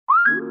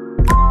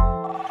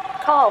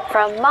call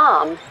from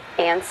Mom.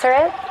 Answer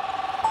it.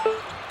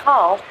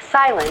 Call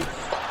silence.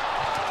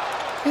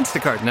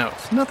 Instacart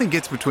knows nothing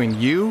gets between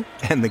you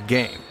and the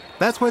game.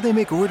 That's why they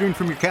make ordering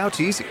from your couch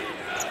easy.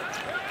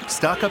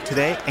 Stock up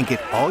today and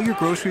get all your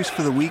groceries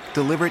for the week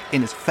delivered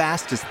in as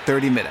fast as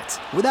 30 minutes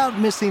without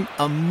missing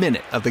a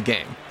minute of the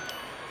game.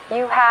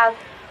 You have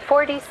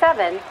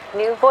 47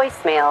 new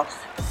voicemails.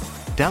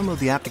 Download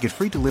the app to get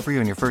free delivery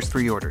on your first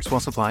 3 orders while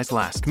supplies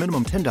last.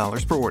 Minimum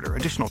 $10 per order.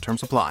 Additional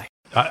terms apply.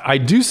 I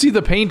do see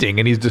the painting,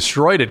 and he's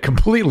destroyed it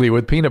completely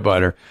with peanut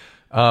butter.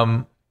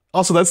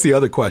 Also, that's the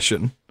other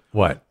question.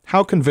 What?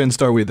 How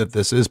convinced are we that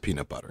this is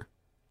peanut butter?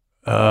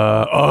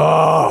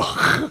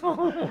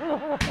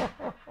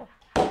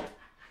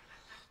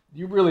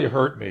 You really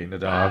hurt me,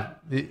 Nadav.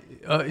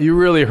 You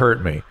really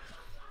hurt me.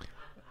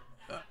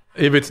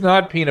 If it's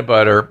not peanut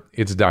butter,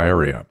 it's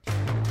diarrhea.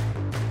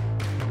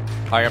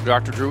 Hi, I'm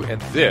Dr. Drew,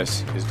 and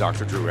this is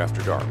Dr. Drew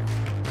After Dark.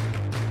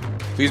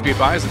 Please be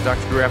advised that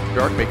Dr. Drew After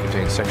Dark may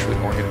contain sexually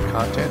oriented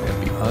content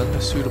and be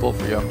unsuitable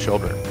for young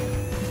children.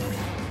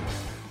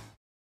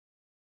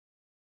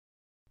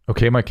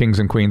 Okay, my kings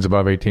and queens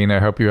above 18, I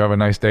hope you have a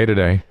nice day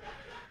today.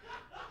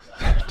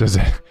 Does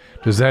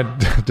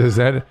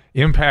that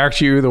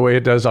impact you the way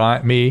it does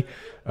me?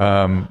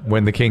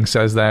 When the king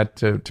says that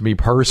to me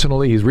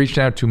personally, he's reached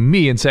out to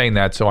me and saying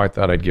that, so I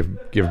thought I'd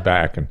give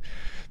back and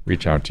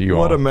reach out to you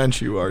all. What a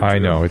mensch you are, Drew. I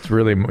know,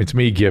 it's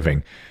me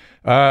giving.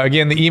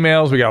 Again, the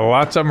emails, we got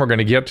lots of them. We're going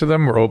to get to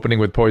them. We're opening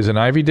with Poison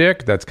Ivy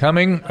Dick. That's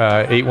coming.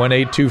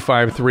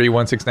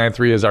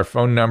 818-253-1693 is our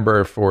phone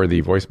number for the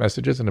voice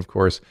messages. And, of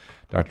course,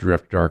 Dr. Drew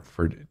After Dark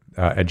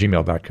at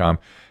gmail.com.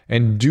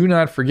 And do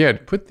not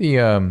forget, put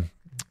the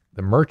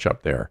merch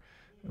up there.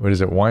 What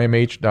is it?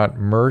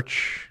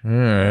 ymh.merch?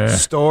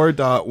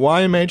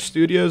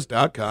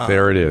 Store.ymhstudios.com.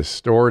 There it is.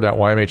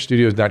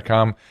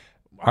 Store.ymhstudios.com.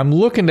 I'm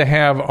looking to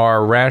have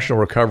our Rational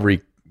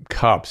Recovery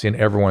cups in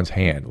everyone's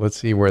hand. Let's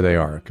see where they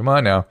are. Come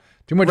on now.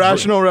 Too much.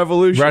 Rational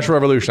Revolution. Rational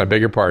Revolution. I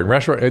beg your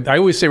pardon. I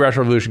always say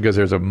Rational Revolution because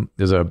there's a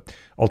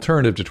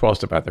alternative to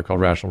 12-step out there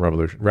called Rational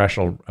Revolution.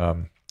 Rational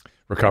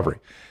Recovery.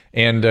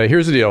 And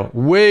here's the deal.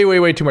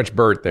 Way too much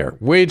Burt there.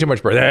 Way too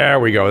much Burt. There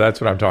we go. That's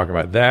what I'm talking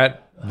about.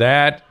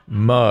 That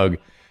mug.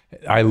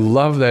 I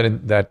love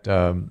that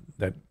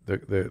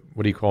the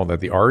what do you call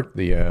that? The art.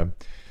 It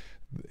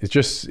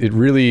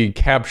really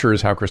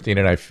captures how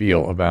Christina and I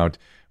feel about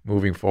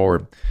moving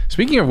forward.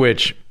 Speaking of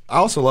which, I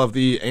also love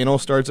the Anal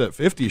Starts at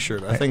 50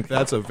 shirt. I think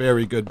that's a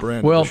very good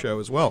brand of the show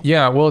as well.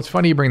 Yeah, well, it's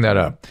funny you bring that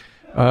up.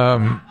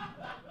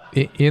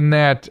 In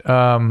that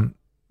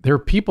there are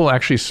people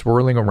actually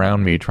swirling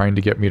around me trying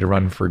to get me to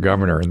run for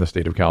governor in the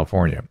state of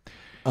California.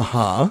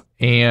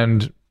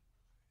 And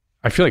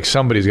I feel like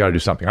somebody's got to do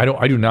something.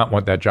 I do not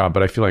want that job,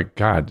 but I feel like,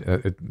 God,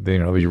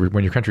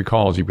 when your country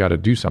calls, you've got to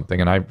do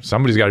something, and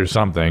somebody's got to do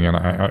something, and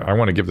I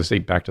want to give the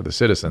state back to the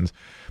citizens.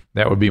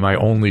 That would be my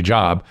only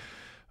job.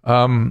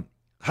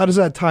 How does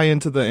that tie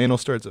into the Anal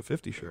Starts at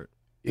 50 shirt?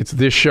 It's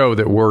this show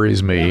that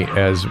worries me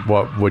as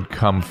what would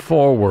come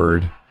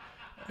forward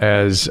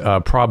as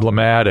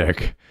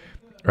problematic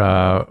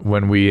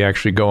when we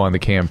actually go on the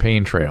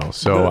campaign trail.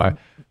 So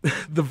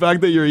the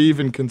fact that you're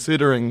even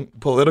considering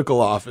political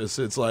office,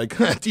 it's like,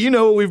 do you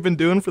know what we've been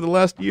doing for the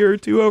last year or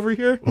two over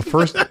here?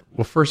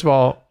 Well, first of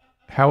all,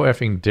 how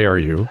effing dare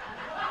you?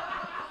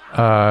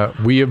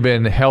 We have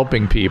been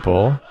helping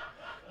people.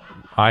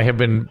 I have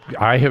been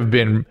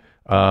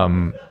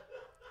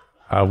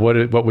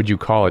what would you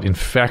call it?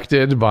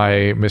 Infected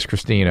by Miss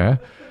Christina.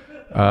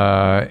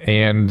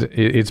 And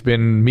it's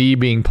been me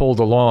being pulled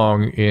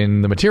along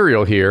in the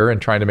material here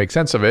and trying to make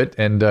sense of it.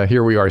 And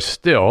here we are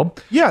still.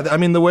 Yeah, I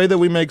mean, the way that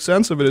we make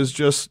sense of it is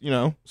just,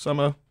 some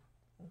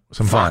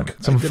fun. I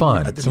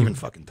didn't even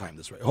fucking time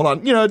this right. Hold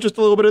on. Just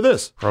a little bit of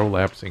this.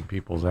 Prolapsing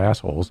people's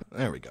assholes.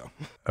 There we go.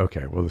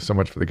 Okay, well, so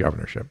much for the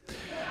governorship.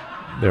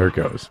 There it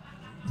goes.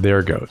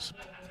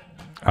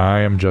 I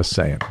am just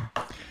saying.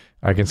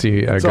 I can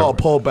see. I'll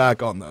pull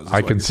back on those.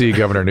 I can see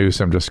Governor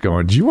Newsom just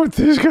going, do you want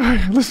this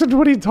guy? Listen to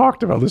what he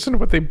talked about. Listen to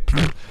what they...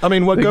 I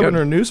mean, what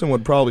Governor Newsom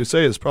would probably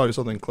say is probably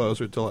something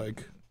closer to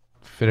like...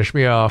 Finish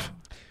me off.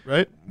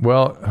 Right?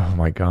 Well, oh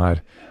my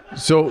God.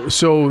 So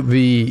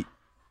the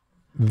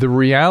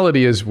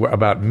reality is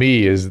about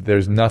me is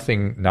there's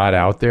nothing not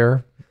out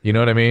there. You know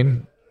what I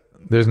mean?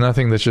 There's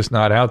nothing that's just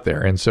not out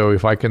there. And so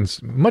if I can,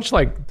 much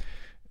like...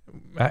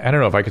 I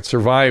don't know if I could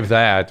survive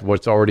that.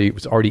 What's already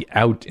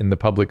out in the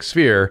public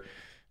sphere.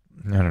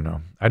 I don't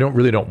know. I don't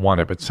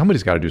want it, but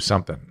somebody's got to do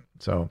something.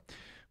 So,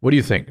 what do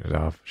you think,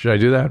 Nadav? Should I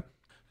do that?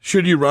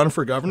 Should you run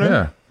for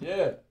governor?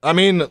 Yeah. I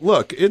mean,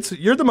 look,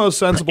 you're the most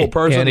sensible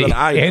person that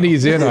I know. And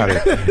he's in on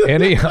it.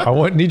 Andy,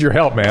 need your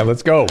help, man.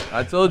 Let's go.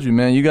 I told you,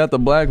 man. You got the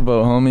black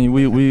vote, homie.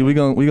 We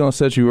gonna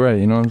set you right.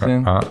 You know what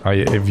I'm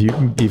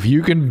saying? If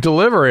you can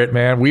deliver it,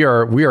 man, we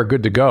are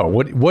good to go.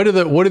 What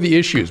are the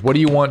issues? What do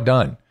you want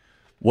done?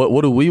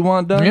 What do we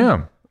want done?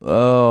 Yeah.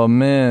 Oh,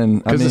 man.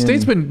 Because the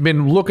state's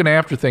been looking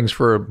after things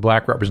for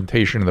black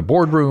representation in the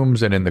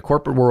boardrooms and in the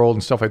corporate world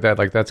and stuff like that.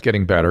 Like, that's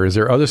getting better. Is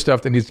there other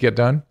stuff that needs to get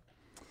done?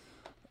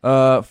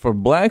 For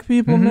black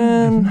people,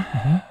 man,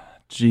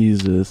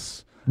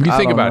 Jesus. You I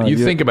think don't about know. it.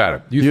 You think about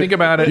it. You think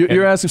about it.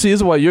 You're asking. See, this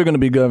is why you're going to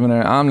be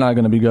governor. I'm not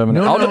going to be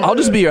governor. I'll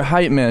just be your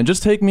hype man.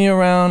 Just take me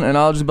around, and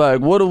I'll just be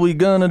like, "What are we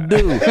gonna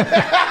do?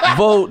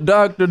 Vote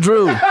Dr.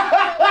 Drew.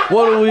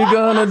 What are we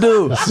gonna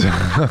do?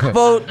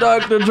 Vote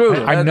Dr. Drew."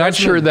 I'm not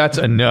sure that's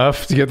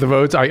enough to get the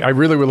votes. I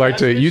really would like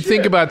to. You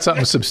think about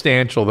something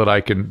substantial that I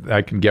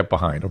can get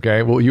behind.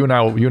 Okay. Well, you and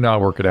I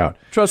will work it out.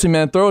 Trust me,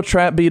 man. Throw a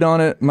trap beat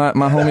on it. My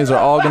homies are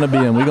all gonna be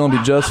in. We're gonna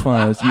be just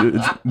fine. It's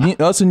me,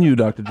 us and you,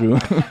 Dr. Drew.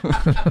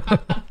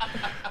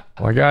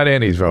 Well, I got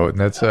Annie's vote, and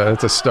that's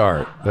a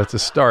start. That's a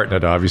start,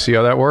 Nadav. You see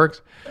how that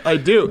works? I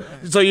do.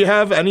 So you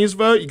have Annie's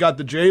vote, you got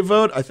the J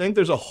vote. I think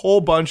there's a whole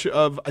bunch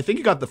of. I think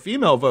you got the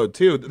female vote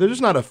too. There's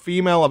just not a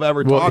female I've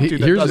ever talked to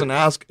that doesn't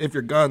ask if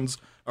your guns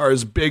are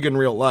as big in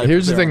real life.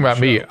 Here's the thing about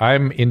me.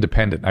 I'm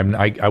independent.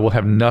 I will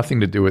have nothing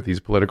to do with these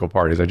political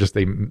parties.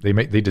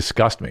 They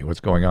disgust me.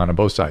 What's going on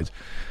both sides,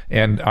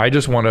 and I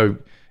just want to.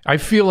 I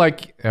feel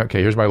like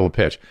here's my little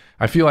pitch.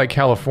 I feel like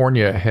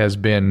California has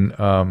been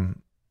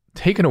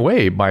taken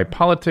away by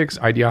politics,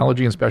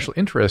 ideology, and special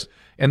interest,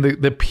 and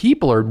the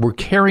people we're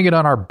carrying it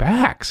on our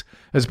backs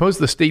as opposed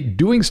to the state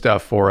doing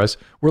stuff for us.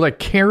 We're like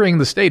carrying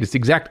the state. It's the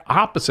exact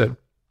opposite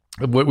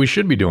of what we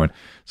should be doing.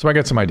 So I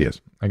got some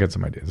ideas.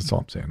 That's all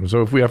I'm saying.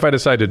 So if I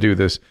decide to do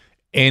this,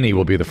 Annie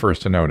will be the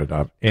first to know it.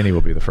 Annie will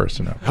be the first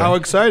to know. How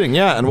exciting.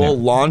 Yeah. And we'll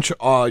launch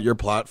your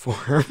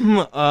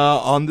platform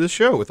on this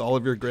show with all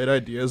of your great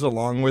ideas,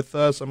 along with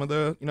some of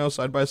the,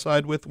 side by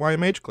side with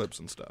YMH clips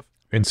and stuff.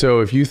 And so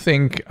if you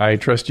think I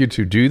trust you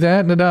to do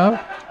that,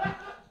 Nadav,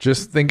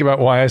 just think about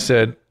why I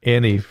said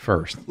Annie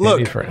first. Look,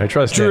 Annie first. I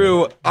trust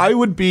Drew, Annie. I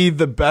would be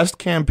the best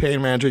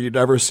campaign manager you'd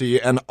ever see,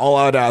 and all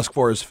I'd ask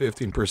for is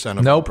 15%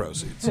 of the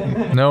proceeds.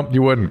 Nope,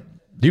 you wouldn't.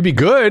 You'd be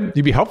good.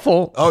 You'd be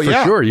helpful. Oh, for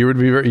yeah. sure. You would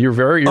be. You're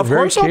very Of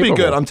course capable. I'll be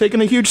good. I'm taking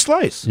a huge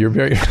slice. You're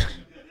very...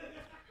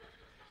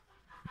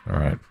 All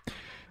right.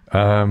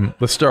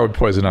 Let's start with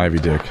poison ivy,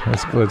 Dick.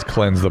 Let's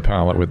cleanse the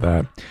palate with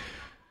that.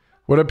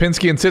 What up,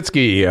 Pinsky and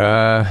Sitsky?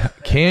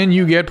 Can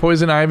you get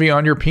poison ivy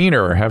on your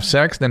peener, have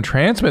sex, then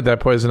transmit that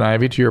poison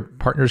ivy to your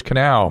partner's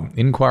canal?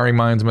 Inquiring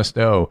minds must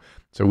know,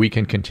 so we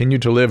can continue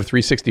to live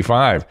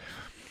 365.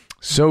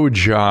 So,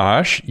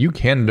 Josh, you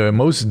can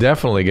most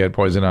definitely get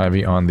poison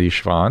ivy on the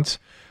schwanz,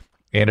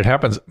 and it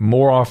happens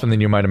more often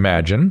than you might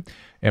imagine.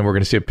 And we're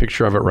going to see a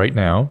picture of it right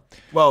now.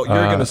 Well, you're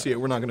going to see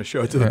it. We're not going to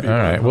show it to the people. All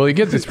right. Well,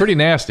 it's pretty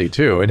nasty,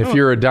 too. And if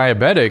you're a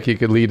diabetic, it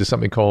could lead to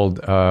something called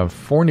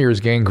Fournier's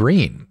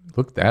gangrene.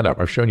 Look that up.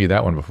 I've shown you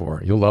that one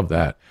before. You'll love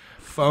that.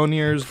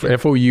 Fournier's.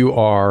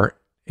 Fournier.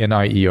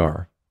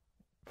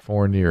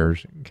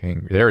 Fournier's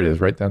gangrene. There it is,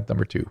 right? That's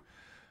number 2.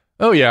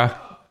 Oh, yeah.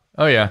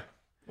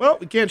 Well,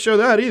 we can't show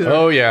that either.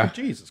 Oh, yeah.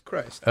 Jesus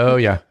Christ. Oh,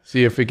 yeah.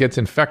 See, if it gets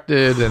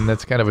infected, and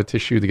that's kind of a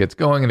tissue that gets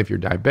going, and if you're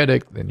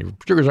diabetic, then your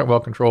sugars aren't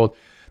well controlled.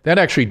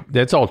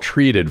 That's all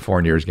treated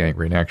Fournier's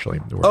gangrene, actually.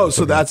 Oh,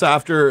 so that's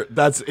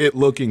it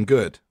looking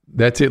good.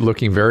 That's it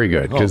looking very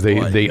good, because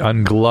they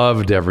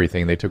ungloved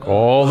everything. They took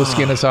all the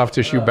skin and soft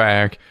tissue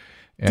back.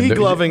 And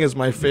degloving is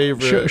my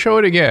favorite. Show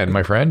it again,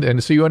 my friend.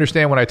 And so you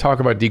understand when I talk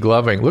about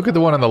degloving. Look at the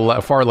one on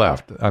the far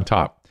left on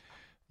top.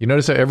 You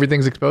notice how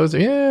everything's exposed?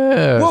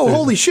 Yeah. Whoa,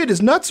 holy shit,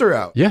 his nuts are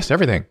out. Yes,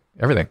 everything.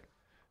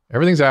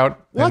 Everything's out.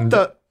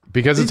 What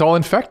Because it's all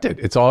infected.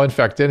 It's all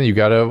infected, and you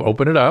got to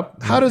open it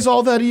up. How does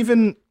all that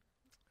even...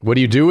 What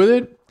do you do with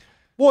it?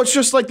 Well, it's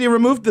just like they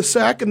removed the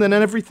sac and then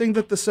everything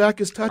that the sac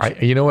is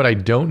touching. You know what? I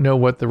don't know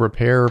what the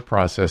repair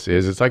process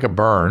is. It's like a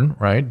burn,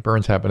 right?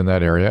 Burns happen in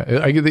that area.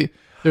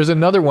 There's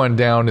another one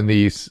down in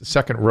the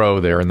second row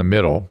there in the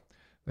middle.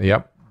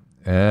 Yep.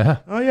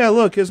 Oh, yeah,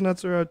 look, his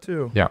nuts are out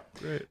too. Yeah.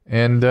 Great.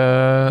 And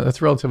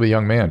that's a relatively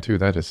young man, too.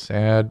 That is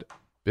sad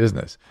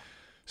business.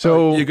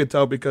 So you could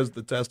tell because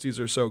the testes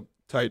are so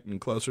tight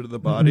and closer to the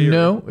body?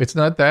 No, it's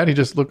not that. He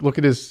just look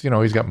at his,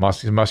 he's got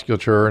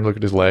musculature, and look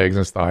at his legs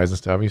and his thighs and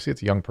stuff. And you see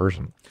it's a young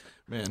person.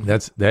 Man,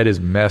 that is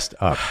messed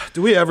up.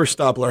 Do we ever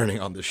stop learning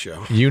on this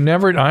show?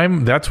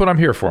 That's what I'm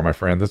here for, my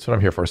friend. That's what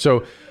I'm here for.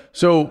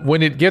 So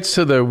when it gets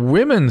to the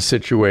women's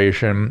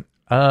situation,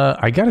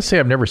 I got to say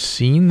I've never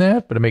seen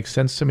that, but it makes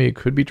sense to me. It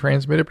could be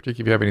transmitted,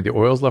 particularly if you have any of the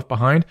oils left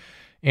behind.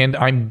 And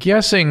I'm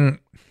guessing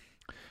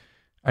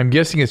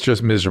it's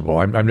just miserable.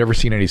 I've never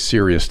seen any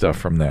serious stuff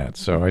from that.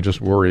 So I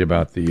just worry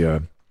about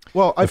the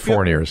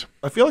Fourniers.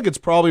 I feel like it's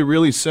probably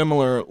really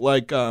similar.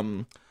 Like,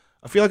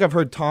 I feel like I've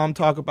heard Tom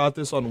talk about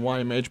this on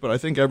YMH, but I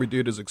think every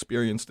dude has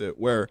experienced it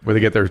where they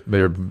get their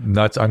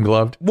nuts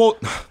ungloved. Well,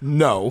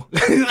 no,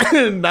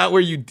 not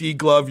where you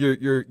deglove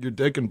your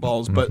dick and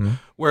balls, but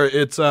where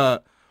it's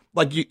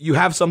like you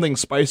have something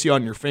spicy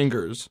on your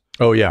fingers.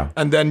 Oh yeah,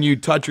 and then you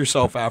touch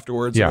yourself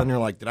afterwards, and then you're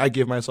like, "Did I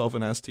give myself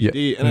an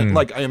STD?" Yeah. And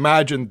I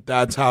imagine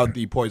that's how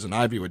the poison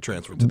ivy would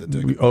transfer to the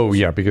dick. Oh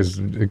yeah,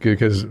 because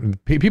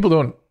people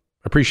don't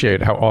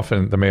appreciate how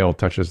often the male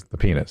touches the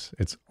penis.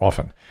 It's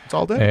often. It's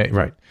all day,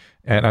 right?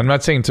 And I'm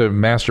not saying to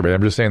masturbate.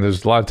 I'm just saying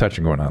there's a lot of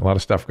touching going on, a lot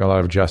of stuff, a lot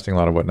of adjusting, a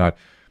lot of whatnot,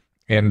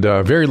 and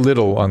very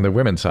little on the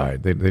women's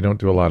side. They don't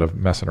do a lot of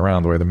messing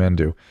around the way the men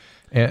do.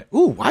 And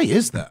why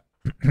is that?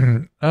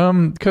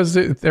 Because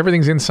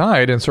everything's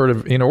inside and sort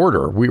of in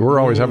order. We're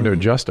always having to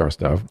adjust our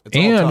stuff. It's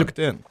all tucked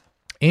in.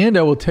 And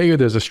I will tell you,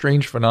 there's a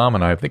strange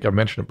phenomenon. I think I've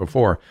mentioned it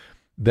before,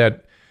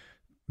 that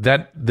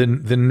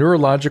the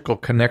neurological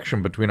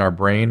connection between our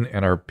brain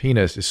and our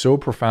penis is so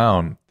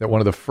profound that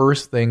one of the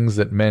first things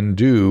that men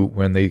do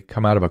when they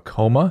come out of a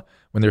coma,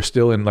 when they're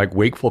still in like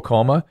wakeful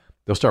coma,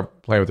 they'll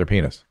start playing with their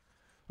penis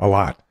a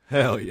lot.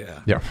 Hell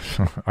yeah. Yeah.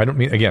 I don't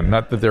mean, again,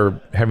 not that they're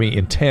having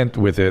intent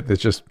with it.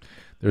 It's just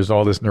there's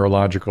all this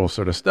neurological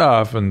sort of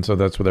stuff, and so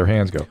that's where their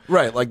hands go.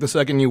 Right. Like the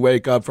second you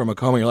wake up from a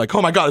coma, you're like,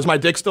 oh my God, is my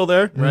dick still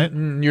there? Right?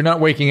 You're not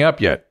waking up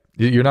yet.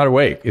 You're not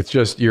awake. It's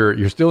just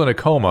you're still in a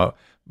coma,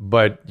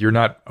 but you're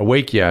not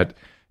awake yet,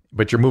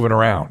 but you're moving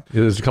around.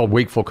 It's called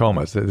wakeful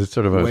comas. It's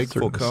sort of a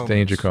certain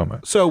stage of coma.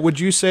 So would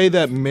you say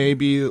that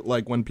maybe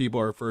like when people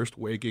are first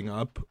waking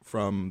up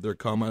from their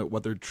coma,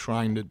 what they're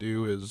trying to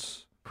do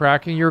is...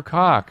 cracking your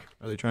cock.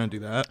 Are they trying to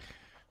do that?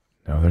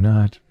 No, they're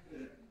not.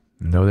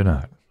 No, they're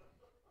not.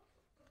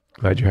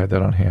 Glad you had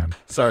that on hand.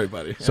 Sorry,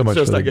 buddy. So much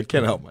just like I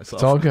can't help myself.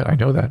 It's all good. I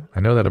know that. I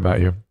know that about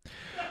you.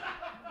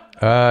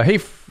 Hey,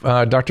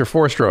 Dr.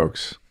 Four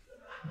Strokes.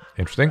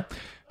 Interesting.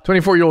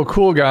 24-year-old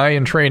cool guy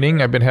in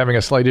training. I've been having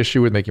a slight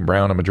issue with making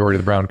brown. A majority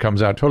of the brown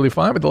comes out totally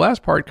fine, but the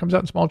last part comes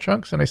out in small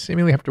chunks, and I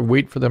seemingly have to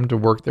wait for them to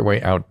work their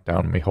way out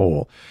down my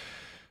hole.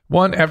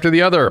 One after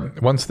the other.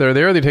 Once they're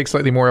there, they take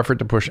slightly more effort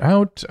to push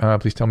out.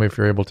 Please tell me if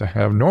you're able to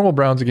have normal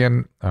browns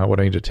again, what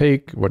I need to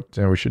take, what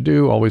we should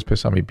do. Always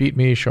piss on me, beat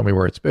me, show me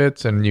where it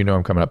spits, and you know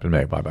I'm coming up in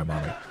May. Bye-bye,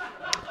 mommy.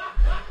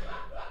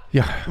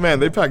 Yeah. Man,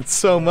 they packed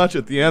so much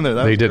at the end there.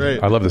 They did.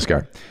 Great. I love this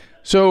guy.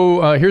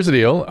 So here's the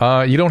deal.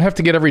 You don't have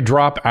to get every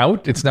drop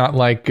out. It's not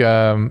like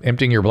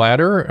emptying your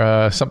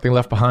bladder. Something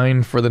left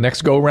behind for the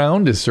next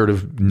go-round is sort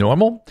of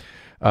normal.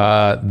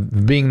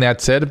 Being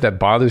that said, if that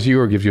bothers you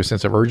or gives you a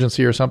sense of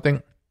urgency or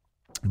something,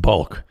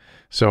 bulk.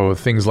 So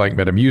things like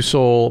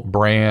Metamucil,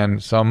 Bran,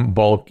 some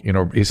bulk,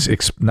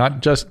 it's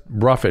not just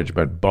roughage,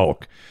 but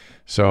bulk.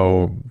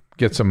 So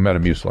get some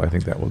Metamucil. I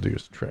think that will do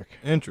its trick.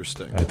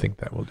 Interesting. I think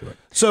that will do it.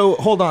 So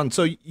hold on.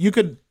 So you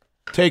could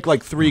take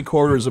like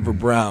 3/4 of a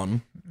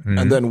brown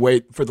and then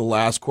wait for the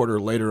last quarter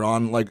later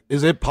on. Like,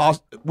 is it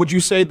possible? Would you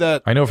say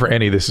that? I know for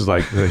Annie, this is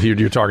like,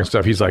 you're talking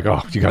stuff. He's like,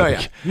 oh, you got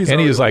to.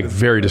 Annie is like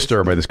very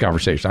disturbed by this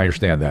conversation. I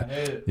understand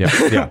that.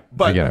 Yeah.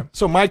 But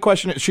so my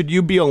question is, should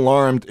you be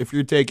alarmed if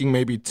you're taking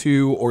maybe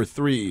 2 or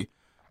 3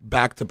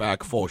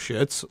 back-to-back full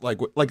shits? Like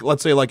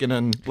let's say like in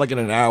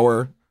an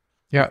hour.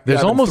 Yeah,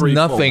 there's almost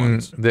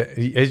nothing that,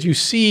 as you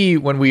see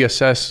when we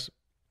assess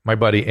my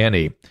buddy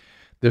Annie,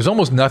 there's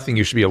almost nothing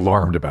you should be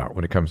alarmed about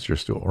when it comes to your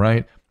stool,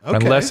 right? Okay.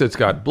 Unless it's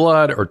got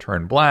blood or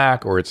turned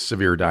black or it's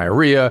severe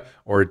diarrhea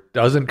or it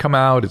doesn't come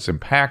out, it's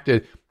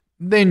impacted,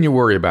 then you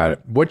worry about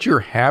it. What your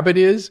habit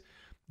is,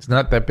 it's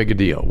not that big a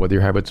deal. Whether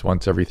your habit's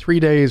once every 3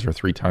 days or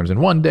 3 times in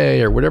one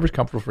day or whatever's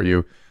comfortable for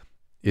you,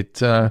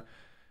 it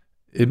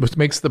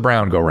makes the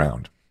brown go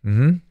round.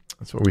 Mm-hmm.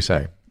 That's what we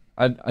say.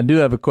 I do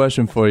have a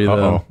question for you,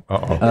 though.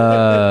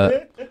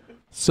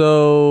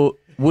 So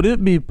would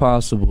it be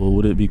possible,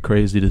 would it be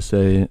crazy to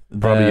say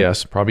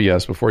that... Probably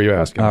yes, before you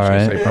ask. All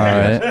right.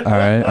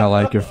 I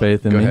like your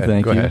faith in me.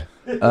 Thank you.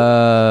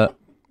 Ahead.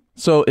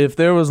 So if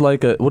there was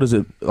like a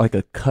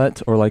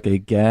cut or like a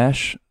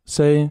gash,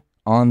 say,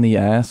 on the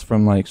ass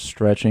from like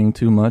stretching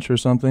too much or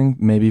something,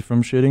 maybe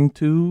from shitting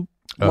too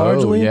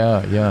largely.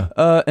 Oh,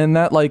 yeah. And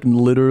that like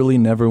literally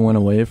never went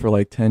away for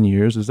like 10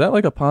 years. Is that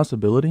like a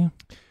possibility?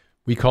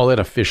 We call it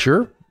a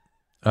fissure.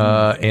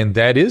 And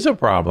that is a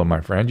problem,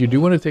 my friend. You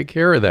do want to take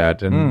care of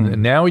that.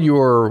 And now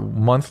your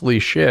monthly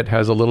shit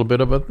has a little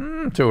bit of a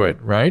to it,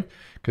 right?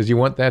 Because you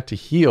want that to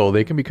heal.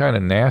 They can be kind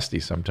of nasty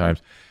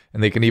sometimes.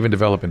 And they can even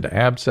develop into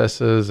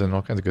abscesses and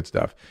all kinds of good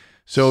stuff.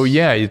 So,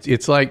 yeah,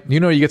 it's like,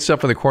 you get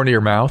stuff in the corner of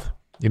your mouth.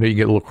 You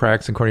get little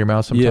cracks in the corner of your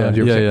mouth sometimes.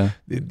 Yeah.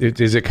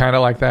 Is it kind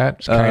of like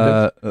that? Kind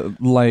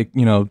of? Like,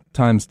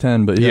 times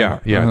 10, but yeah.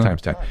 Yeah,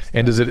 times 10.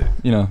 And does it...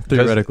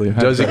 theoretically.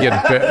 Does it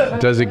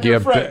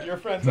get... Your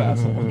friend's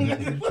asshole.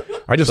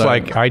 I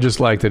just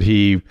like that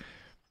he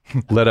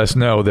let us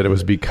know that it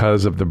was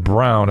because of the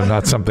brown and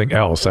not something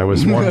else. I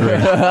was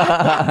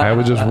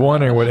just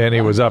wondering what Annie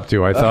was up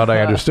to. I thought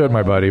I understood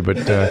my buddy, but,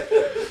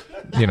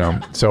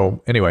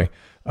 so anyway...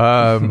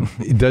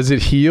 does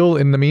it heal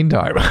in the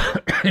meantime,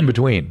 in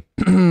between?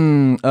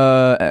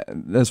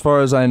 As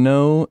far as I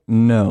know,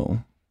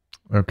 no.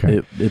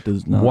 Okay. It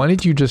does not. Why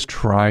don't you just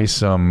try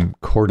some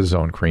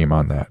cortisone cream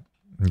on that,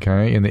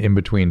 okay, in the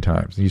in-between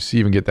times? You see,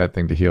 even get that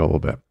thing to heal a little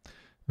bit.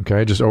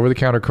 Okay, just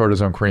over-the-counter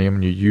cortisone cream,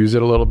 and you use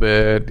it a little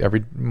bit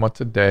every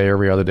once a day,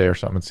 every other day or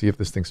something, and see if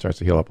this thing starts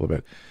to heal up a little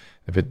bit.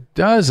 If it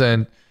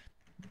doesn't...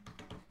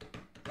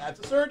 That's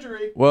a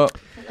surgery. Well,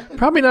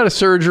 probably not a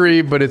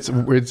surgery, but it's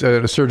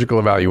a surgical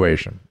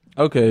evaluation.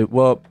 Okay.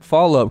 Well,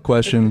 follow-up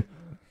question: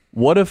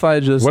 what if I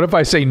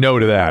say no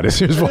to that?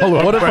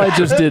 What if I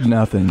just did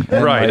nothing?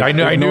 Right. I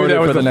knew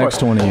that was for the next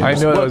 20 years. I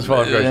know that was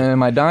follow-up question.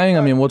 Am I dying?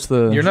 I mean, what's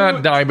the? You're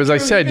not dying, but as I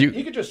said,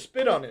 you could just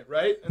spit on it,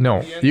 right? And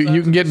no,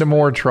 you can get into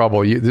more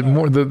trouble.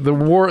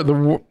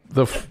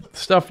 The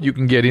stuff you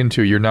can get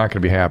into, you're not going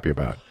to be happy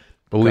about.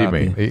 Believe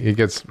me, it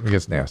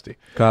gets nasty.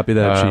 Copy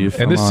that, Chief.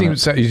 And this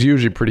seems is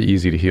usually pretty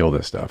easy to heal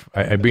this stuff.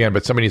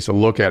 But somebody needs to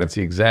look at it and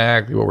see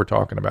exactly what we're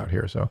talking about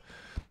here. So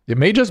it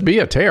may just be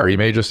a tear. You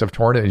may just have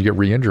torn it and you get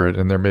re-injured,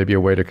 and there may be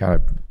a way to kind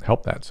of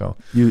help that. So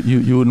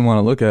you wouldn't want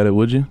to look at it,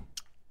 would you?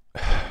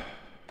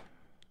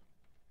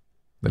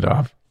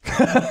 Nadav?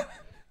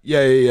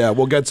 Yeah.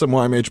 We'll get some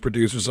YMH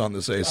producers on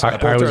this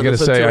ASAP. I was going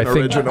to say,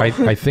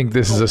 I think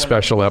this is a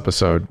special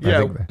episode.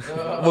 Yeah,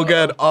 we'll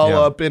get all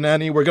up in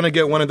any. We're going to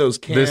get one of those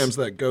cams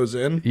that goes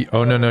in.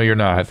 Oh, no, you're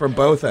not. From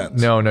both ends.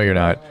 No, you're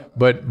not.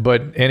 But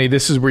Annie,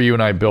 this is where you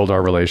and I build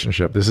our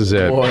relationship. This is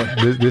it.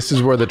 This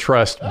is where the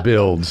trust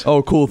builds.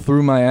 Oh, cool.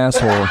 Through my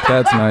asshole.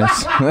 That's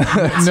nice.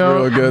 That's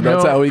real good.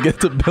 That's how we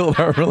get to build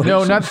our relationship.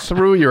 No, not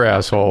through your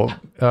asshole.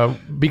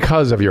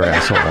 Because of your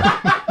asshole.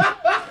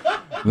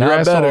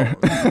 Not better.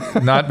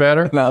 Not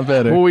better? Not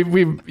better. Well,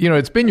 we've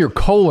it's been your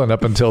colon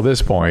up until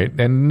this point,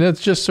 and it's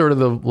just sort of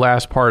the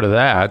last part of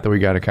that we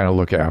got to kind of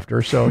look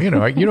after. So,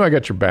 I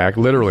got your back,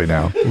 literally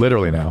now.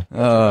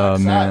 Oh,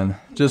 man.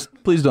 Just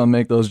please don't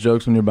make those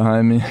jokes when you're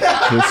behind me.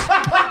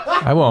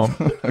 I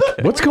won't.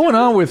 Okay. What's going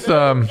on with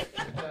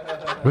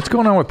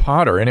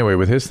Potter, anyway,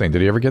 with his thing?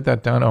 Did he ever get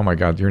that done? Oh, my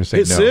God. You're going to say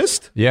his no.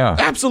 cyst? Yeah.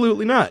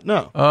 Absolutely not.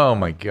 No. Oh,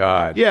 my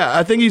God. Yeah,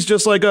 I think he's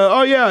just like,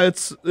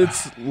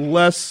 it's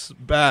less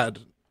bad.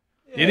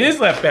 It is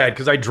left bad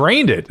because I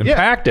drained it and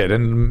packed it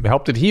and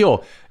helped it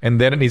heal,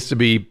 and then it needs to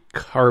be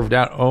carved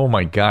out. Oh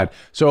my God!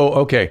 So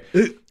okay,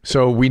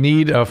 so we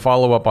need a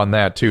follow up on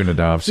that too,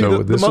 Nadav.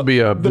 So this will be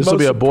a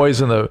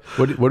boys in the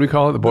what do we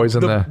call it? The boys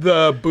in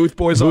the Booth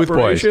Boys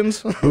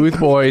operations. Booth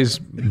Boys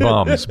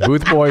bums.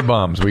 Booth Boy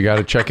bums. We got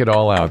to check it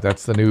all out.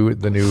 That's the new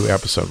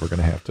episode we're going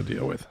to have to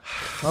deal with.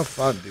 How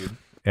fun, dude!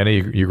 Annie,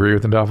 you agree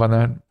with Nadav on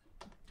that?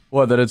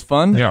 What, that it's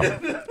fun?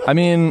 Yeah. I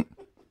mean,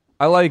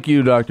 I like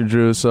you, Dr.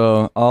 Drew,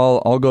 so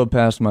I'll go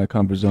past my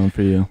comfort zone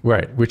for you.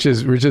 Right, which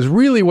is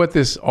really what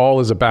this all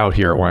is about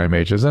here at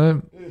YMH, isn't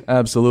it?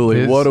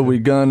 Absolutely. What are we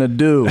gonna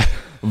do?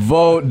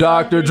 Vote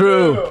Dr.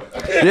 Drew.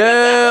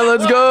 Yeah,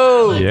 let's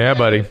go. Yeah,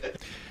 buddy.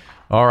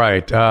 All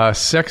right.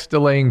 Sex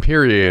delaying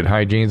period.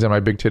 Hi, Jeans and my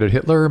big titted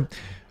Hitler.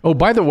 Oh,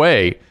 by the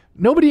way,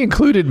 nobody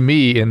included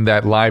me in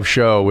that live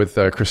show with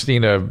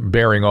Christina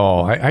bearing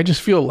all. I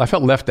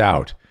felt left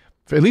out.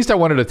 At least I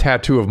wanted a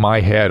tattoo of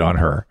my head on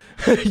her.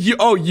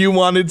 You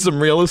wanted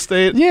some real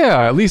estate?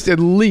 Yeah, at least.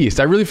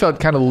 I really felt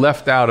kind of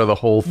left out of the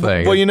whole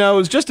thing. Well, it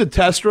was just a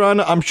test run.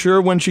 I'm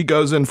sure when she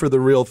goes in for the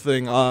real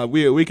thing,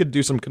 we could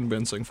do some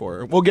convincing for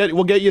her. We'll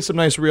get you some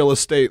nice real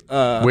estate.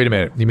 Wait a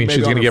minute. You mean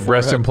she's going to get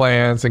breast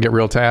implants and get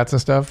real tats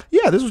and stuff?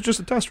 Yeah, this was just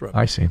a test run.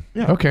 I see.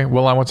 Yeah. Okay.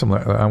 Well, I want some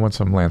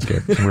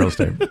landscape, some real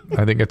estate.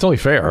 I think it's only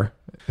fair.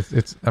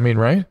 It's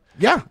right?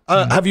 Yeah.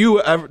 Have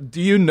you ever?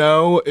 Do you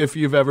know if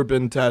you've ever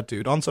been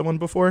tattooed on someone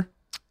before?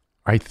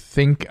 I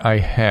think I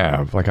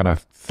have, like on a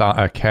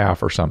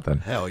calf or something.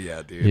 Hell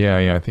yeah, dude.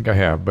 Yeah. I think I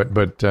have,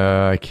 but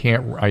I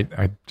can't.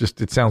 I just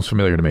it sounds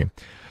familiar to me.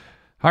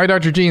 Hi,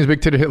 Dr. Jeans,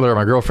 Big Titted Hitler.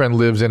 My girlfriend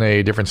lives in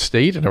a different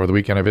state, and over the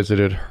weekend I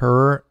visited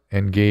her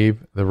and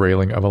gave the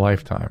railing of a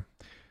lifetime.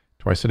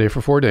 Twice a day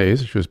for 4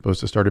 days. She was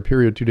supposed to start a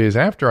period 2 days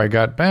after I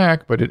got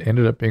back, but it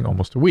ended up being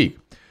almost a week.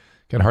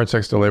 Can hard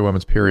sex delay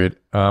women's period?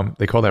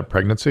 They call that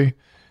pregnancy.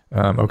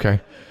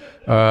 Okay.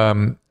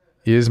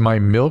 Is my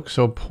milk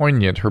so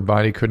poignant her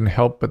body couldn't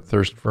help but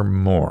thirst for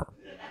more?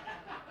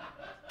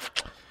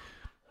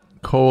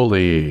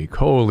 Coley.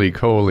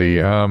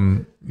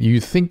 You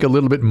think a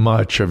little bit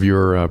much of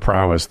your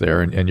prowess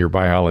there and your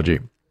biology.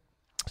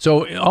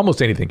 So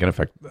almost anything can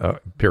affect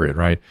period,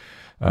 right?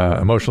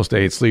 Emotional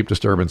state, sleep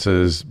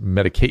disturbances,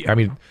 medication. I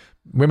mean,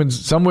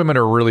 some women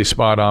are really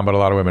spot on, but a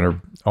lot of women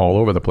are all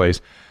over the place.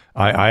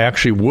 I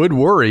actually would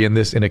worry in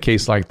a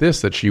case like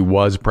this that she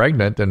was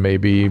pregnant and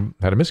maybe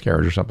had a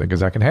miscarriage or something, because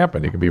that can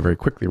happen. It can be very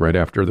quickly right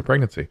after the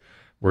pregnancy,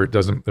 where it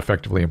doesn't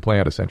effectively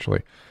implant,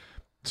 essentially.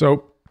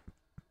 So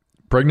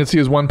pregnancy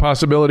is one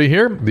possibility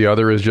here. The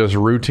other is just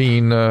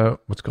routine,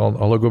 what's called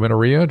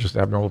oligomenorrhea, just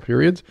abnormal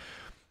periods.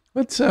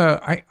 Let's.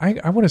 I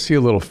want to see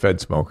a little Fed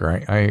smoker.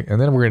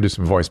 And then we're going to do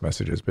some voice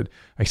messages. But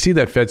I see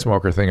that Fed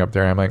smoker thing up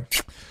there. I'm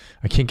like,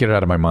 I can't get it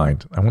out of my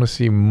mind. I want to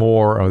see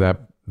more of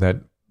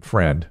that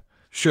friend.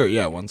 Sure,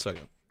 yeah, 1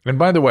 second. And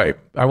by the way,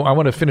 I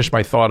want to finish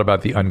my thought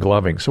about the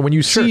ungloving. So when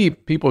you see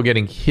people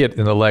getting hit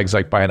in the legs,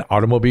 like by an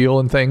automobile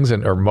and things,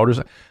 or motors,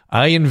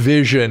 I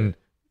envision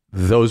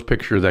those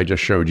pictures I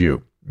just showed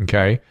you,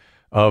 okay?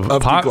 Of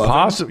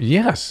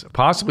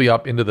possibly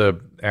up into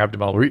the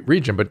abdominal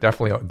region, but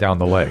definitely down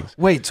the legs.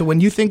 Wait, so when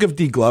you think of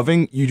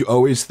degloving, you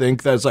always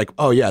think that it's like,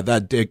 oh yeah,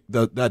 that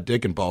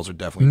dick and balls are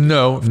definitely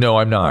degloved. No,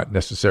 I'm not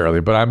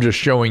necessarily, but I'm just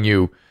showing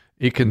you.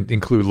 It can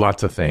include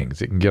lots of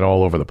things. It can get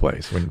all over the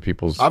place when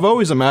people's... I've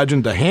always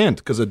imagined a hand,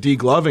 because a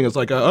degloving is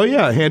like,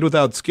 a hand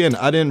without skin.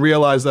 I didn't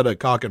realize that a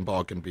cock and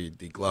ball can be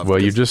degloved.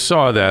 Well, you just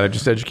saw that. I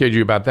just educated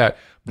you about that.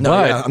 No,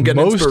 but I'm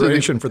getting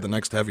inspiration for the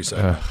next heavy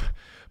segment.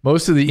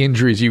 Most of the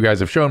injuries you guys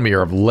have shown me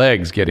are of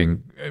legs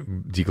getting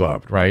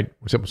degloved, right?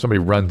 Somebody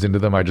runs into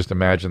them, I just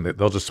imagine that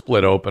they'll just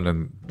split open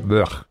and...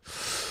 Ugh.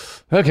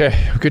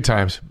 Okay, good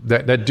times.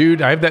 That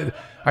dude,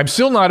 I'm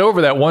still not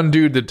over that one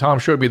dude that Tom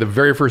showed me the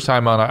very first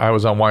time I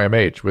was on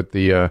YMH with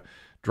the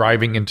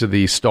driving into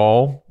the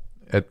stall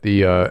at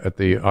the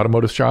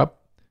automotive shop.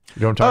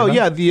 You know what I'm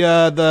talking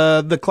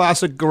about? The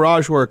classic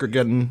garage worker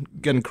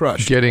getting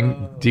crushed,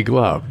 getting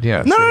degloved.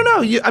 Yeah.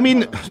 No.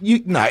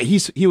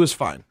 He was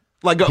fine.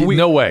 Like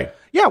no way.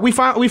 Yeah, we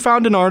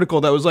found an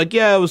article that was like,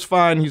 yeah, it was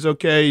fine. He's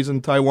okay. He's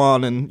in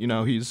Taiwan, and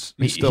he's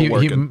still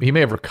working. He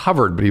may have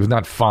recovered, but he was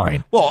not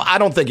fine. Well, I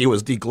don't think he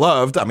was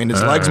degloved. I mean,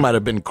 his legs might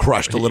have been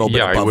crushed a little bit.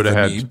 Yeah, above he would have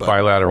had knee,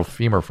 bilateral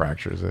femur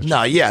fractures.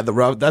 No, yeah,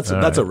 that's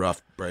a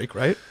rough break,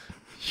 right?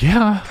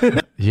 Yeah,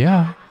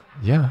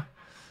 yeah.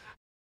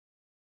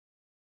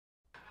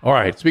 All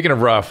right. Speaking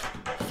of rough,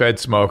 Fed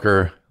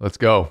Smoker, let's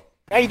go.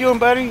 How you doing,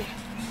 buddy?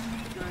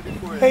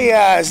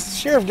 Hey, is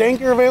Sheriff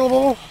Danker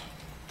available?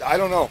 I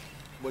don't know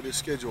what his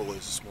schedule is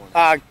this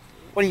morning.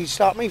 What, do you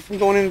stop me from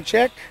going in to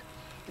check?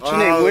 What's your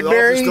name, Woodbury?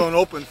 The office don't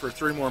open for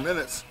 3 more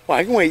minutes. Well,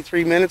 I can wait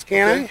 3 minutes,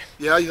 can't I?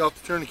 Yeah, you have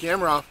to turn the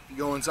camera off if you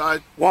go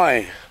inside.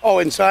 Why? Oh,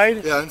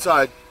 inside? Yeah,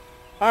 inside.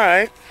 All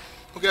right.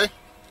 Okay.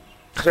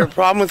 Is there a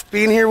problem with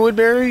being here,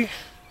 Woodbury?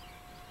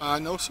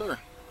 No, sir.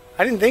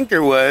 I didn't think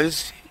there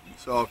was.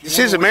 So This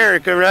is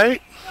America,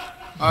 right?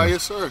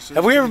 Yes, sir.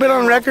 Have we ever been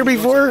on record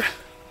before?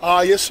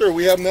 Yes, sir.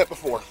 We have met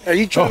before. Are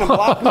you trying to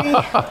block me?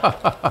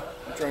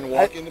 I'm trying to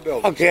walk in the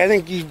building. Okay, I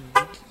think you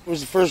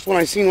was the first one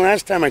I seen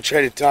last time I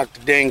tried to talk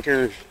to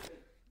Danker.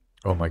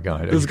 Oh my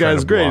God! This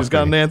guy's great. He's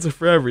got an answer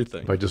for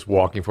everything. By just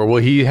walking forward.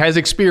 Well, he has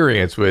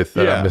experience with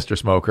Mr.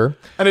 Smoker.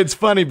 And it's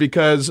funny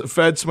because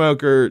Fed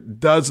Smoker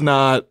does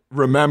not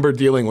remember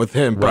dealing with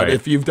him. But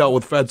if you've dealt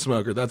with Fed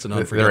Smoker, that's an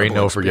unforgettable There ain't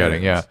no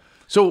forgetting, yeah.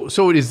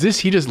 So is this,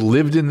 he just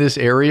lived in this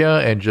area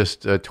and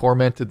just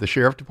tormented the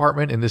sheriff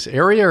department in this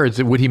area, or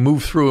would he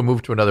move through and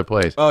move to another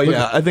place? Oh,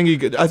 yeah. I think he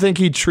could. I think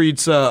he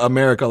treats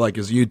America like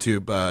his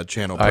YouTube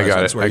channel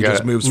presence, where he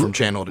just moves from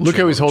channel to channel. Look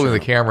how he's holding the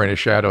camera in his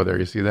shadow there.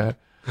 You see that?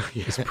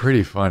 Yeah. It's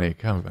pretty funny.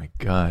 Oh, my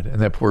God. And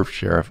that poor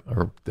sheriff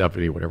or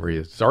deputy, whatever he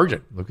is.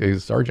 Sergeant. Look, he's a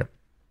sergeant.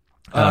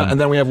 And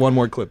then we have one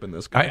more clip in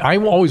this. I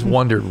always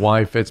wondered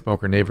why Fed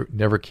Smoker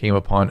never came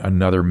upon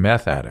another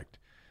meth addict.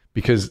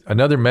 Because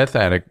another meth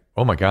addict,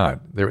 oh my God,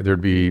 there'd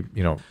be,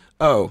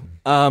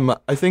 I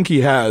think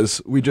he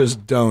has. We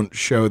just don't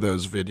show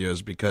those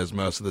videos because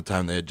most of the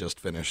time they had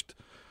just finished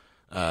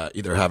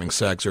either having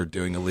sex or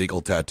doing illegal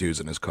tattoos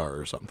in his car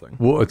or something.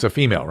 Well, it's a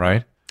female,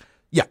 right?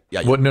 Yeah.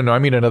 Well, no, I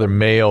mean another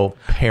male,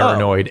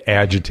 paranoid,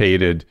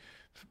 agitated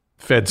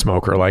Fed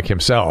Smoker like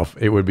himself.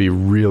 It would be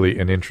really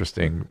an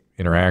interesting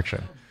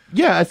interaction.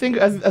 Yeah, I think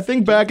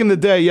back in the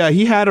day,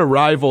 he had a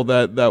rival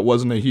that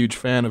wasn't a huge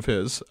fan of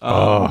his.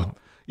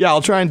 Yeah,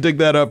 I'll try and dig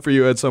that up for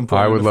you at some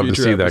point. I would love to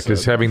see that,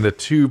 because having the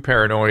two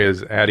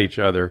paranoias at each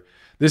other,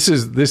 this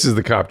is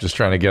the cop just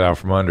trying to get out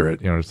from under it.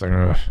 It's like,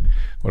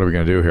 what are we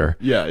going to do here?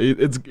 Yeah,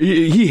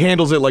 he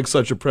handles it like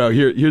such a pro.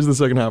 Here's the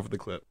second half of the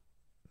clip.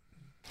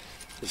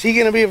 Is he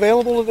going to be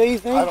available today, you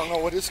think? I don't know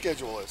what his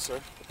schedule is, sir.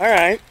 All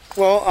right.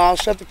 Well, I'll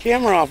shut the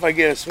camera off, I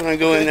guess, when I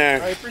go in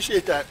there. I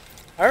appreciate that.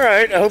 All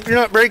right. I hope you're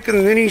not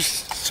breaking any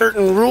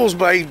certain rules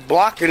by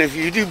blocking. If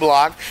you do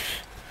block,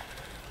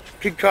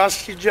 could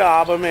cost you a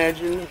job, I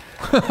imagine.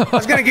 I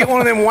was going to get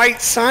one of them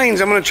white signs.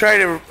 I'm going to try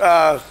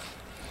to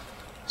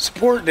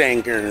support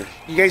Danker.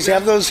 You guys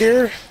have those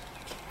here?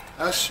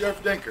 That's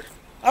Sheriff Danker.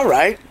 All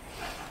right.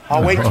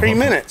 I'll wait 3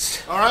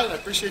 minutes. All right. I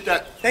appreciate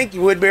that. Thank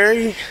you,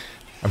 Woodbury.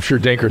 I'm sure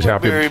Danker's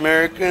happy. Woodbury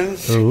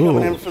Americans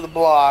coming in for the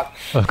block.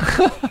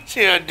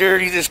 See how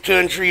dirty this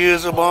country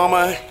is,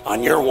 Obama?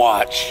 On your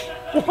watch.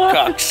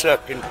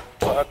 Cocksucking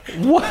fuck.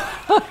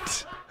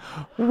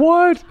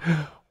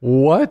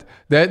 What?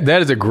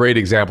 That is a great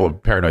example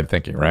of paranoid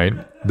thinking, right?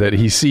 That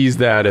he sees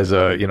that as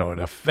an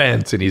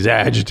offense, and he's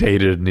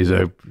agitated, and he's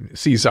a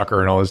seasucker,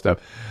 and all this stuff.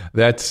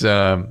 That's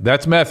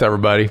meth,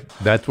 everybody.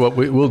 That's what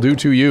we'll do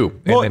to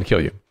you, and then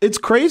kill you. It's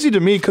crazy to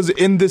me because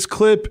in this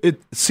clip,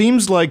 it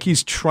seems like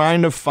he's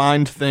trying to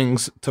find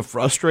things to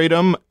frustrate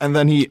him, and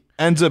then he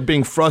ends up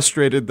being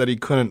frustrated that he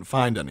couldn't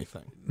find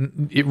anything.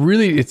 It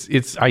really,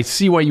 it's. I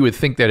see why you would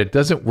think that. It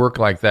doesn't work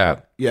like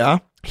that. Yeah.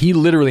 He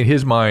literally, in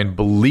his mind,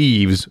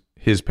 believes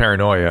his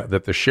paranoia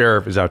that the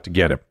sheriff is out to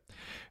get him,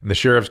 and the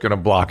sheriff's going to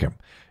block him,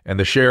 and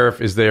the sheriff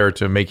is there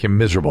to make him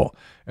miserable,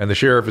 and the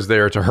sheriff is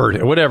there to hurt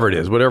him, whatever it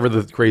is, whatever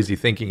the crazy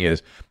thinking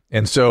is.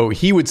 And so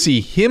he would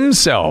see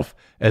himself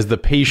as the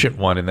patient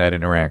one in that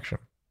interaction.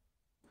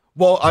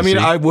 Well, I mean,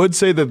 I would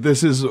say that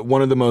this is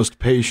one of the most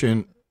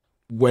patient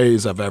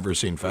ways I've ever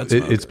seen Fed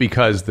Smoker. It's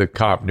because the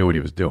cop knew what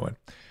he was doing.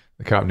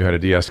 The cop knew how to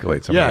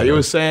de-escalate something. Yeah, he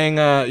was saying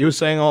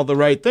all the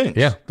right things.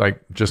 Yeah,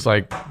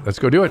 let's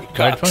go do it.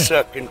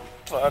 Cocksucking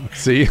fuck.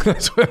 See,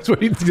 that's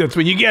what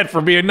you get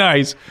for being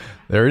nice.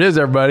 There it is,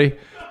 everybody.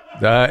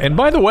 And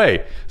by the way,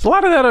 there's a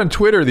lot of that on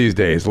Twitter these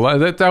days.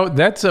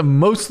 That's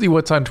mostly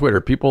what's on Twitter.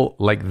 People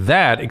like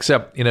that,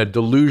 except in a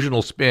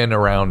delusional spin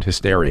around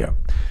hysteria.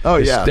 Oh,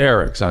 yeah.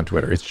 Hysterics on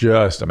Twitter. It's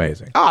just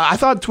amazing. I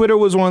thought Twitter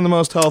was one of the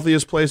most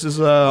healthiest places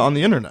on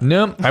the internet.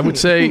 No, I would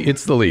say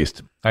it's the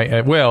least.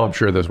 Well, I'm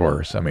sure there's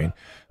worse. I mean,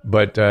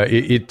 But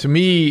to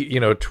me,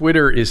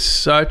 Twitter is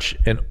such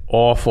an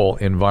awful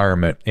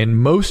environment. And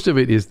most of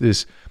it is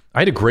this. I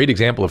had a great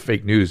example of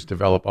fake news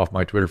develop off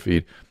my Twitter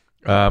feed.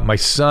 My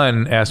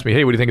son asked me,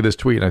 hey, what do you think of this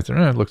tweet? And I said,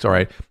 it looks all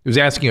right. He was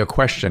asking a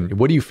question.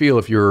 What do you feel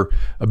if your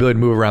ability to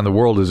move around the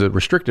world is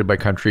restricted by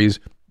countries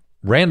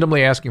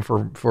randomly asking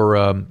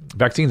for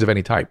vaccines of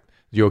any type?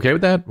 Are you okay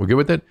with that? We're good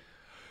with it?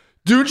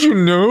 Did you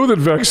know that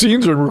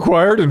vaccines are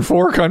required in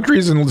 4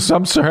 countries in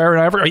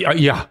sub-Saharan Africa?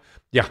 Yeah.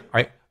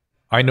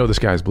 I know this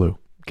guy's blue.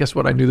 Guess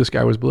what? I knew this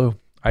guy was blue.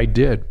 I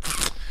did.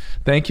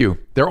 Thank you.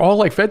 They're all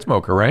like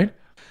FedSmoker, right?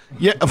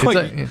 Yeah.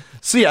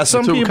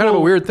 Some people kind of a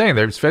weird thing.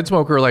 There's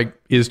FedSmoker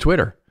is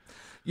Twitter.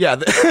 Yeah,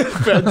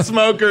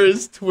 FedSmoker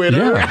is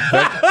Twitter.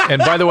 Yeah, and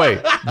by the way,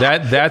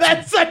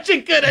 that's such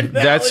a good analogy.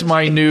 That's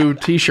my new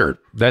T-shirt.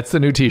 That's the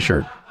new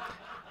T-shirt.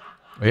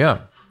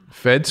 Yeah,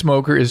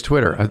 FedSmoker is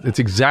Twitter. It's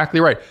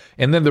exactly right.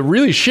 And then the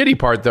really shitty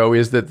part, though,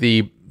 is that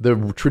the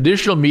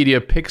traditional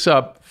media picks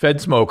up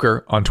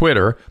FedSmoker on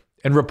Twitter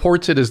and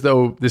reports it as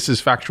though this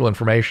is factual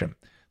information.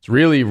 It's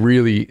really,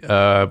 really,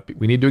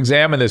 we need to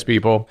examine this,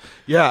 people.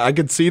 Yeah, I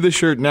could see the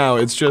shirt now.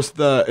 It's just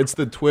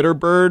the Twitter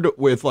bird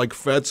with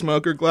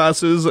FedSmoker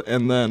glasses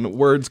and then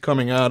words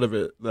coming out of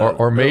it.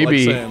 Or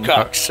maybe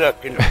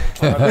cocksucking.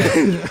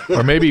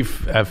 Or maybe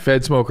a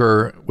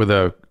FedSmoker with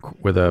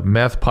a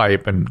meth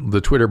pipe and the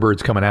Twitter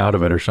bird's coming out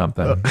of it or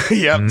something.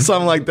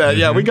 Something like that.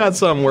 Yeah, we got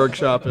some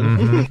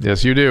workshopping.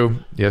 Yes, you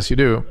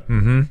do.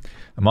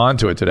 I'm on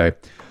to it today.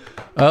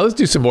 Let's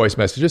do some voice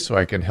messages so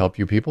I can help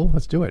you people.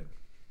 Let's do it.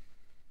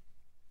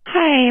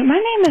 Hi, my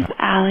name is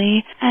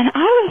Allie, and I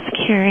was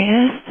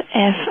curious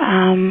if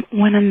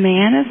when a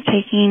man is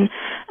taking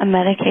a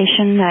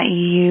medication that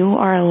you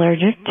are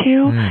allergic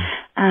to,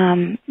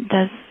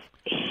 does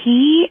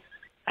he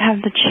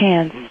have the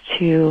chance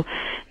to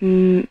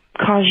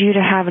cause you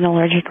to have an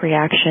allergic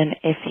reaction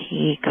if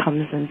he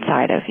comes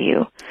inside of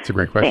you? It's a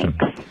great question.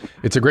 Thanks.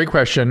 It's a great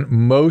question.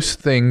 Most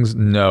things,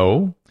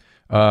 no.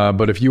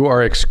 But if you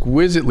are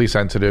exquisitely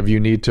sensitive, you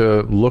need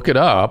to look it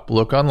up,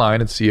 look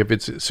online and see if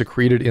it's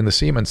secreted in the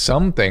semen.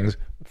 Some things,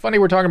 funny,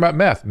 we're talking about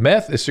meth.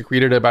 Meth is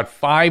secreted at about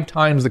 5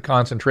 times the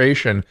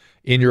concentration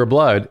in your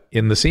blood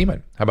in the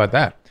semen. How about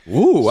that?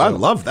 Ooh, I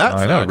love that.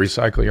 I know,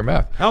 recycle your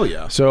meth. Hell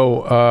yeah.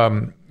 So,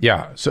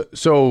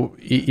 So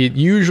it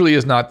usually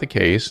is not the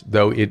case,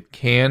 though it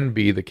can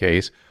be the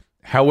case.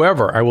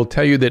 However, I will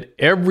tell you that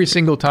every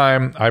single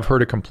time I've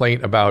heard a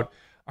complaint about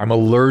I'm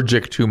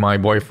allergic to my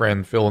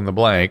boyfriend, fill in the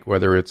blank,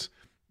 whether it's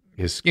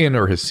his skin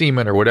or his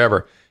semen or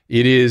whatever,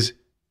 it is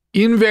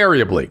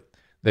invariably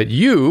that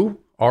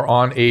you are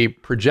on a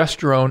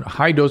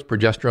high-dose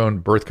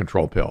progesterone birth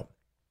control pill.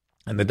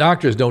 And the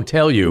doctors don't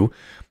tell you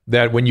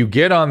that when you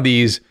get on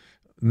these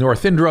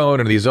norethindrone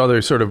and these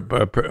other sort of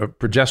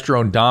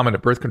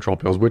progesterone-dominant birth control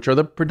pills, which are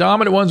the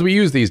predominant ones we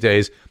use these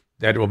days,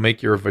 that will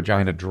make your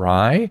vagina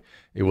dry.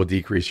 It will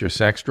decrease your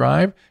sex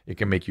drive. It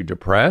can make you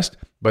depressed.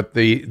 But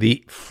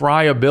the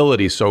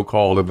friability,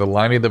 so-called, of the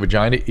lining of the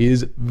vagina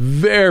is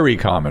very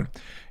common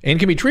and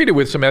can be treated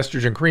with some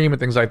estrogen cream and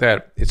things like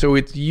that. So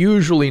it's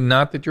usually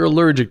not that you're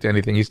allergic to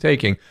anything he's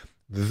taking.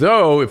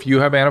 Though, if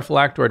you have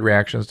anaphylactoid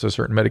reactions to a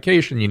certain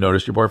medication, you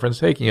notice your boyfriend's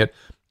taking it,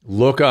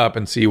 look up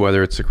and see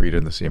whether it's secreted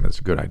in the semen. It's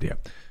a good idea.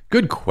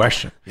 Good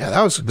question. Yeah,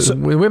 that was...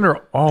 women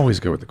are always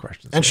good with the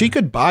questions. And she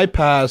could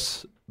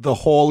bypass the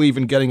whole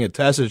even getting it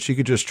tested. She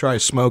could just try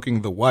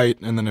smoking the white,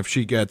 and then if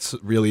she gets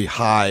really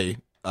high,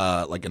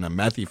 like in a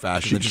methy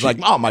fashion, she's like,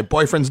 oh, my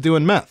boyfriend's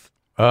doing meth.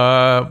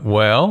 I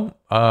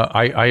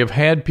have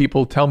had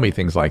people tell me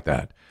things like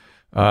that.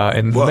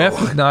 And meth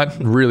is not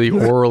really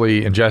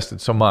orally ingested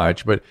so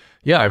much, but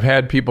yeah, I've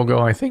had people go,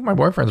 I think my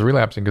boyfriend's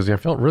relapsing because I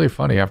felt really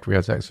funny after we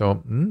had sex.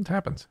 So it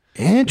happens.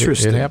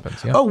 Interesting. It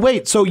happens. Yeah. Oh,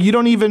 wait. So you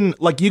don't even,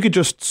 you could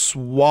just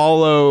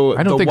swallow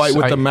the white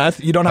with the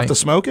meth? You don't have to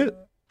smoke it?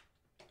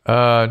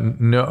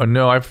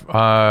 No.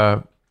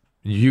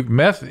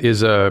 Meth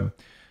is a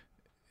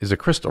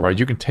crystal, right?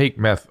 You can take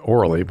meth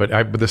orally, but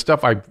the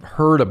stuff I've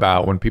heard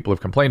about when people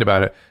have complained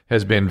about it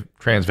has been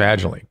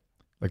transvaginally.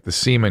 Like the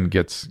semen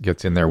gets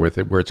in there with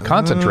it, where it's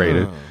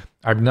concentrated.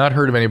 I've not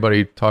heard of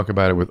anybody talk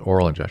about it with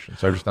oral ingestion,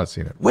 so I've just not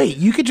seen it. Wait,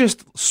 you could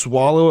just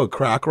swallow a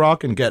crack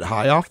rock and get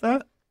high off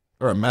that?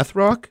 Or a meth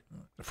rock?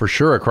 For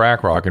sure, a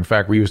crack rock. In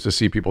fact, we used to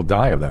see people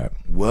die of that.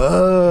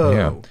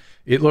 Whoa.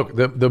 Yeah.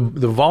 The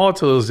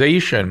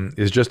volatilization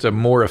is just a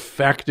more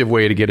effective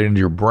way to get it into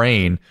your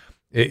brain.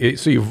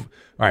 All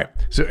right.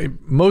 So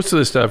most of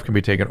this stuff can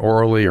be taken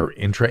orally or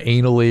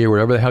intraanally or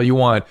whatever the hell you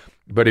want.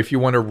 But if you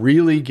want to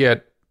really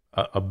get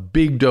a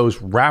big dose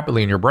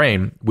rapidly in your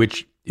brain,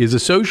 which is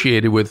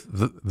associated with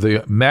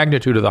the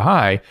magnitude of the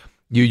high,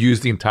 you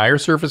use the entire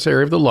surface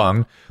area of the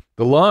lung.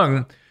 The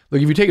lung,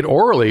 if you take it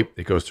orally,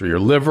 it goes through your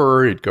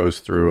liver. It goes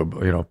through,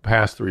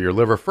 pass through your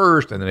liver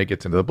first, and then it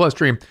gets into the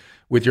bloodstream.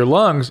 With your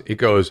lungs, it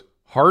goes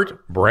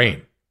heart,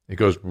 brain. It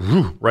goes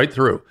right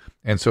through.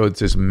 And so it's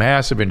this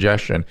massive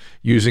ingestion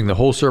using the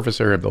whole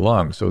surface area of the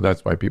lung. So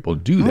that's why people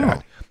do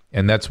that.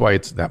 And that's why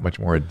it's that much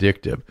more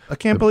addictive. I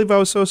can't believe I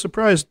was so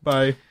surprised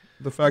by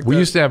the fact we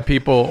used to have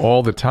people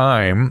all the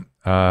time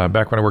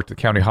back when I worked at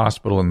the county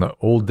hospital in the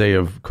old day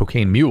of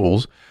cocaine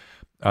mules.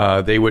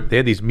 They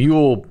had these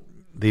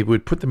they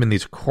would put them in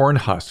these corn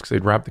husks.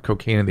 They'd wrap the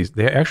cocaine in these.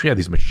 They actually had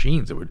these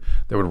machines that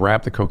would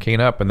wrap the cocaine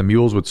up, and the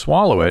mules would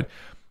swallow it.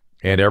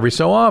 And every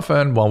so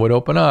often, one would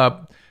open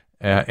up,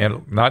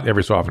 and not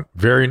every so often,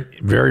 very,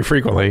 very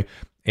frequently,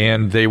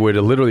 and they would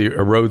literally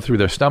erode through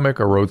their stomach,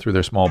 erode through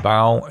their small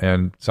bowel,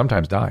 and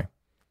sometimes die.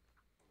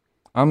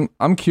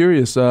 I'm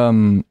curious.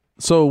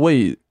 So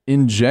wait,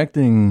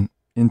 injecting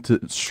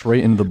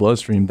straight into the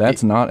bloodstream,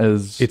 it's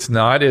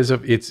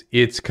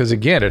because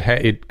again,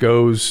 it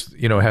goes,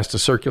 it has to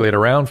circulate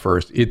around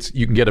first.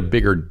 You can get a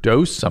bigger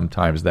dose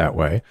sometimes that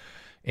way,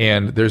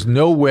 and there's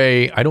no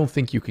way. I don't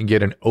think you can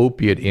get an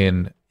opiate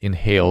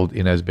inhaled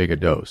in as big a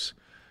dose.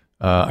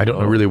 I don't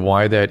know really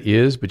why that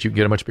is, but you can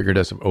get a much bigger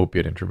dose of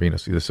opiate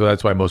intravenously. So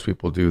that's why most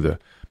people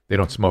they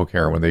don't smoke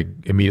heroin. They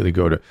immediately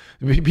go to,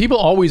 people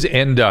always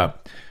end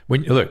up,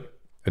 look,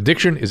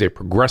 addiction is a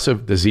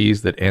progressive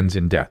disease that ends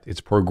in death.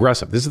 It's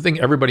progressive. This is the thing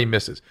everybody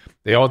misses.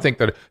 They all think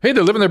that, hey,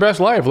 they're living their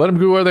best life. Let them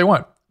do whatever they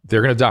want.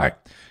 They're going to die.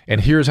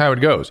 And here's how it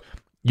goes.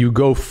 You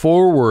go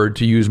forward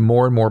to use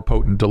more and more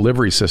potent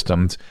delivery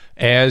systems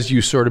as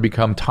you sort of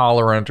become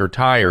tolerant or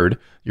tired.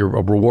 Your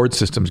reward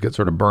systems get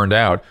sort of burned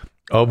out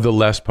of the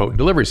less potent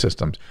delivery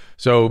systems.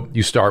 So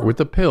you start with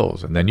the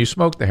pills, and then you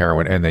smoke the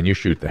heroin, and then you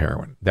shoot the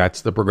heroin.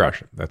 That's the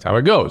progression. That's how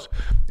it goes.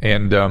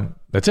 And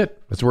that's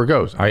it. That's where it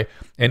goes.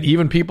 And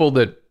even people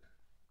that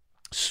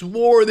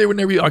swore they would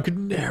never, I could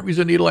never use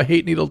a needle. I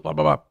hate needles, blah,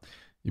 blah, blah.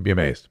 You'd be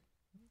amazed.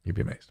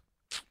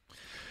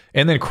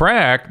 And then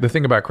crack, the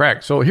thing about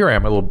crack. So here I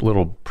am, a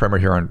little primer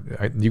here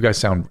on, you guys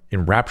sound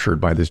enraptured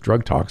by this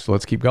drug talk, so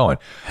let's keep going.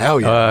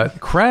 Hell yeah.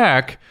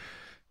 Crack,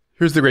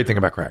 here's the great thing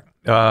about crack.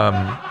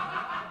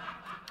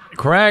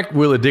 Crack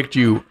will addict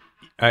you.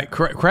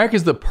 Crack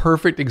is the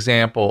perfect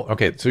example.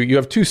 Okay, so you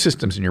have two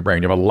systems in your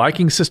brain. You have a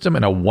liking system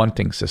and a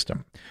wanting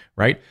system,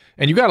 right?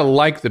 And you got to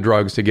like the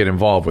drugs to get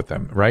involved with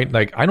them, right?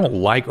 Like, I don't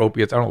like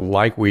opiates. I don't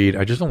like weed.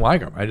 I just don't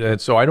like them.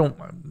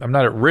 I'm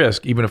not at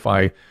risk, even if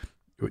I,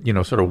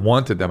 sort of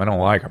wanted them. I don't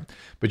like them.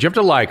 But you have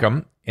to like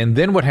them. And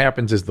then what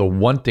happens is the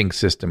wanting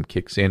system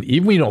kicks in.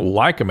 Even when you don't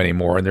like them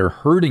anymore and they're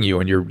hurting you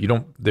and you're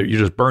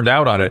just burned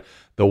out on it,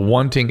 the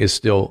wanting is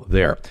still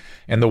there.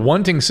 And the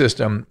wanting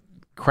system,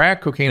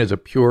 crack cocaine is a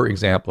pure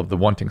example of the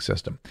wanting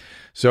system.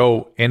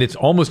 So, and it's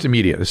almost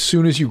immediate. As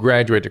soon as you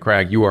graduate to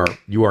crack, you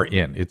are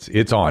in.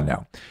 It's on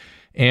now.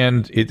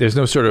 And there's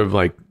no sort of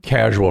like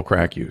casual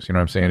crack use. You know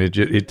what I'm saying?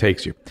 It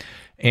takes you.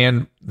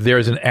 And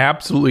there's an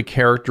absolutely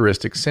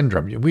characteristic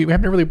syndrome. We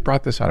haven't really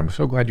brought this out. I'm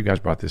so glad you guys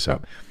brought this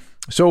up.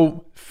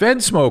 So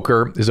Fed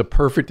smoker is a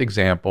perfect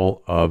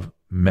example of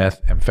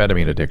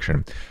methamphetamine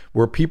addiction,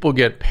 where people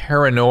get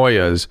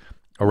paranoias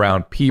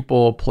around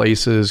people,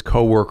 places,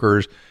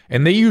 coworkers,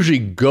 and they usually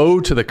go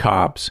to the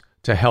cops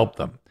to help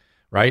them,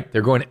 right?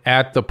 They're going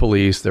at the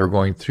police. They're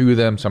going through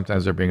them.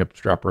 Sometimes they're being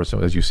obstreperous,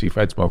 so as you see,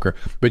 Fed smoker.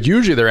 But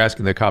usually they're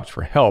asking the cops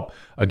for help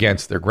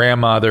against their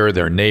grandmother,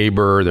 their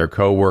neighbor, their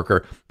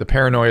coworker. The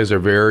paranoias are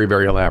very,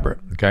 very elaborate,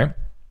 okay?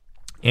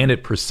 And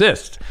it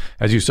persists.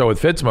 As you saw with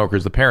Fed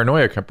smokers, the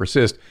paranoia can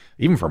persist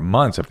even for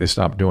months if they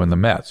stop doing the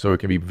meth. So it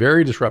can be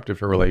very disruptive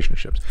to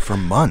relationships. For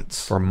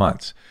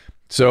months.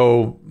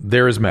 So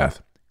there is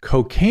meth.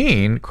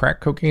 Cocaine,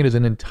 crack cocaine, is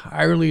an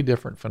entirely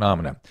different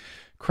phenomenon.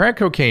 Crack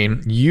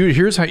cocaine,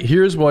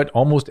 here's what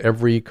almost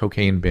every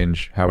cocaine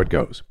binge, how it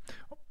goes.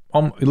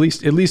 At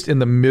least in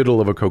the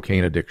middle of a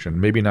cocaine addiction,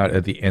 maybe not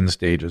at the end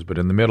stages, but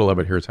in the middle of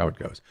it, here's how it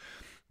goes.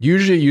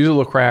 Usually you use a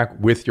little crack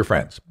with your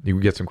friends. You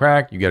get some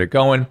crack, you get it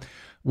going.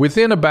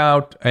 Within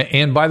about,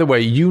 and by the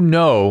way,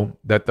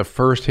 that the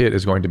first hit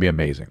is going to be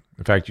amazing.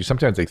 In fact,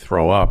 sometimes they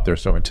throw up. They're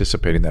so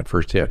anticipating that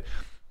first hit.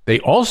 They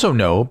also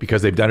know,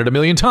 because they've done it a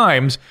million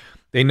times,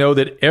 they know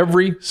that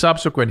every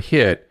subsequent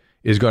hit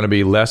is going to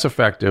be less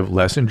effective,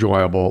 less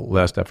enjoyable,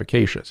 less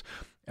efficacious.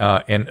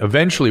 And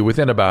eventually,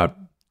 within about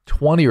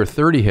 20 or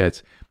 30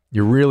 hits,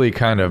 you're really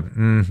kind of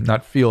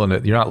not feeling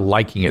it. You're not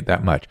liking it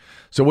that much.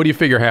 So what do you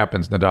figure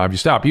happens, Nadav? You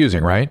stop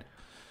using, right?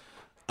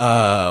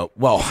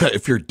 Well,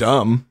 if you're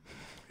dumb.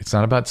 It's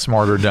not about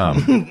smart or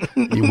dumb.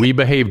 We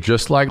behave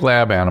just like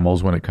lab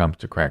animals when it comes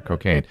to crack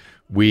cocaine.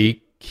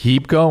 We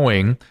keep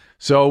going.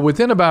 So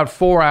within about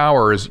 4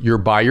 hours, you're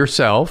by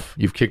yourself.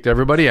 You've kicked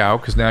everybody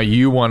out because now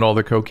you want all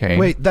the cocaine.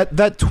 Wait,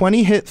 that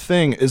 20 hit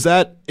thing, is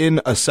that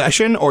in a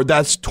session or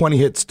that's 20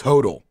 hits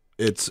total?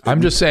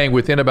 I'm just saying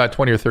within about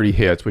 20 or 30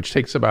 hits, which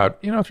takes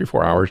about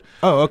 3-4 hours.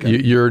 Oh, okay.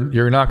 You're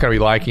not going to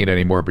be liking it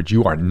anymore, but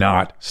you are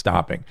not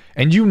stopping.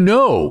 And you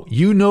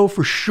know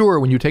for sure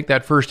when you take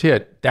that first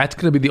hit, that's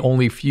going to be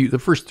the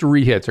first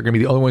 3 hits are going to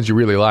be the only ones you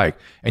really like.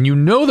 And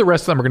the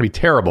rest of them are going to be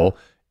terrible.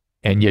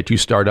 And yet you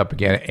start up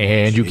again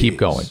and you keep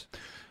going.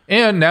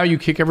 And now you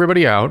kick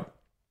everybody out.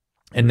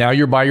 And now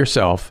you're by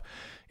yourself.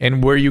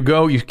 And where you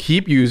go, you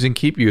keep using.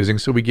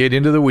 So we get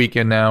into the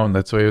weekend now. And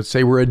let's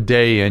say we're a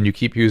day in, you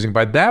keep using.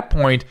 By that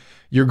point,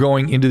 You're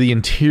going into the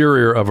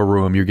interior of a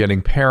room. You're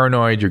getting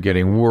paranoid. You're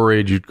getting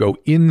worried. You go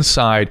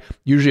inside,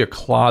 usually a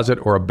closet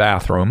or a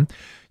bathroom.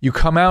 You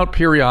come out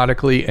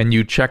periodically and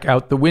you check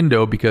out the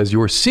window because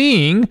you're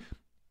seeing,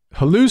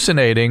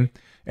 hallucinating,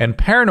 and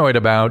paranoid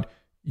about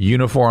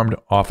uniformed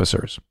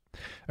officers.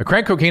 A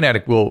crack cocaine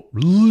addict will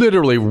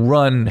literally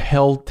run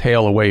hell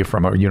tail away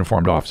from a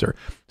uniformed officer.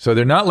 So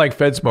they're not like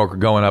Fed smoker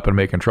going up and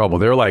making trouble.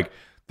 They're like,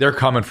 they're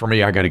coming for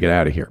me. I got to get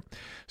out of here.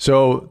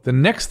 So the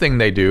next thing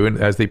they do, and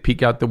as they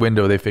peek out the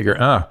window, they figure,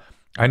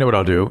 I know what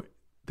I'll do.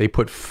 They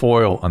put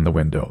foil on the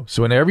window.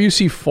 So whenever you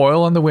see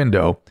foil on the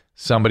window,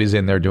 somebody's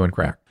in there doing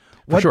crack.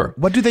 For sure.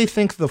 What do they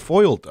think the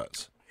foil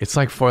does? It's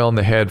like foil in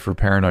the head for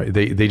paranoid.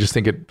 They just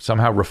think it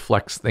somehow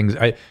reflects things.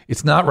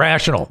 It's not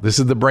rational. This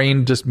is the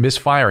brain just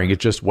misfiring.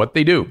 It's just what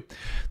they do.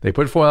 They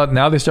put foil out.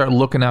 Now they start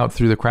looking out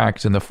through the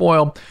cracks in the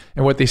foil.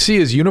 And what they see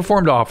is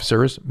uniformed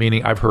officers,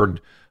 meaning I've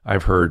heard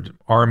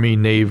Army,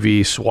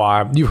 Navy,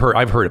 SWAT.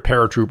 I've heard of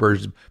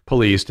paratroopers,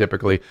 police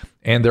typically.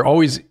 And they're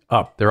always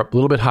up. They're up a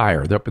little bit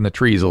higher. They're up in the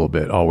trees a little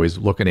bit, always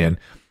looking in.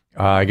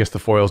 I guess the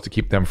foil's to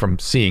keep them from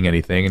seeing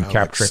anything and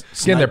capturing.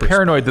 Again, they're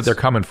paranoid that they're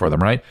coming for them,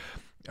 right?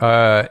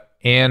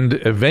 And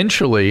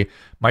eventually,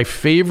 my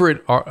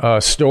favorite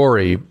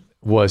story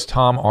was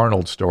Tom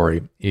Arnold's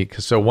story.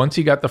 So once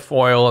he got the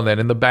foil and then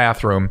in the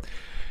bathroom,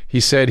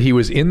 he said he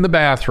was in the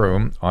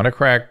bathroom on a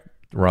crack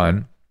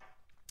run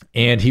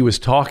and he was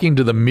talking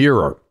to the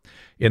mirror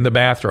in the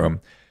bathroom.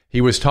 He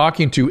was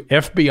talking to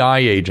FBI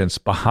agents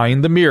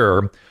behind the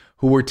mirror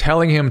who were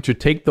telling him to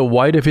take the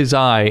white of his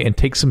eye and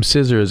take some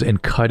scissors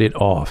and cut it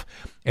off.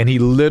 And he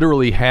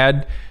literally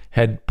had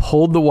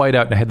pulled the white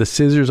out and had the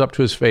scissors up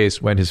to his face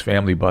when his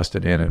family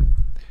busted in and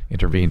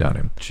intervened on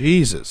him.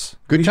 Jesus.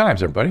 Good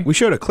times, everybody. We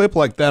showed a clip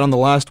like that on the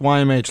last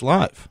YMH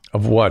Live.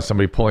 Of what?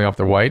 Somebody pulling off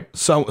their white?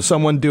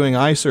 Someone doing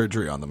eye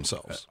surgery on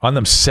themselves. On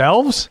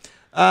themselves?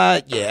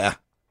 Yeah.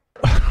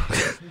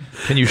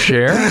 Can you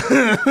share?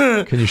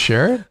 Can you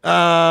share it?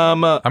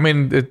 I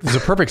mean, it's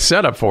a perfect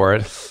setup for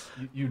it.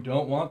 You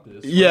don't want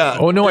this. Yeah.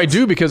 Oh, no, I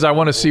do because I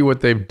want to see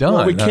what they've done.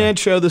 Well, we can't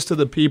show this to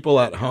the people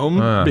at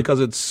home because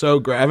it's so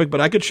graphic, but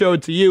I could show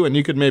it to you and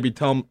you could maybe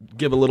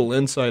give a little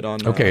insight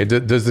on Okay,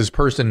 does this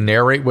person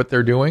narrate what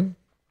they're doing?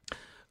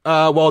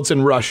 Well, it's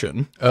in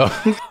Russian.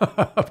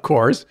 Oh, of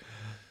course.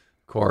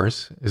 Of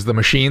course. Is the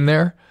machine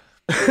there?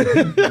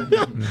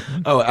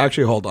 Oh,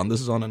 actually, hold on.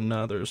 This is on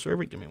another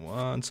server. Give me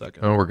 1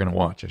 second. Oh, we're going to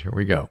watch it. Here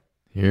we go.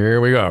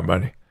 Here we go,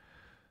 everybody.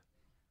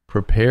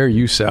 Prepare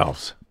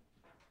yourselves.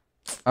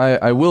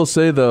 I will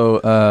say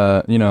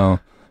though,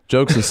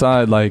 jokes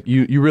aside, like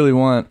you really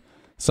want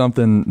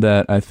something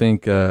that I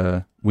think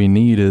we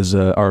need is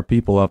our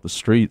people off the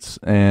streets,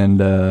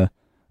 and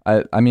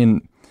I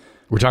mean,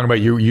 we're talking about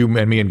you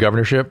and me in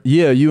governorship.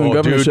 Yeah, you in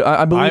governorship. Dude,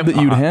 I believe that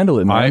you'd handle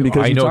it, man.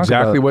 Because I know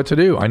exactly what to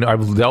do. I know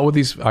I've dealt with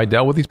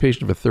these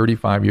patients for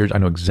 35 years. I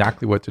know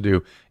exactly what to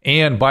do.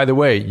 And by the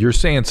way, you're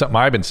saying something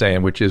I've been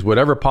saying, which is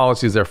whatever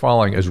policies they're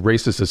following is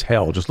racist as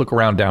hell. Just look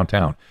around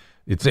downtown.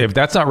 If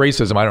that's not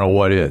racism, I don't know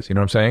what is. You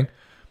know what I'm saying?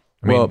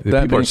 I mean,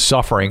 people are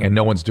suffering and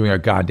no one's doing a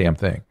goddamn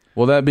thing.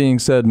 Well, that being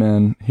said,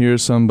 man,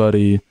 here's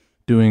somebody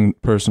doing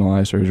personal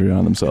eye surgery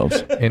on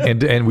themselves.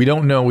 and we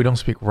don't know. We don't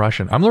speak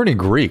Russian. I'm learning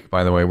Greek,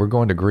 by the way. We're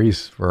going to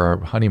Greece for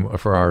our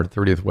for our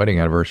 30th wedding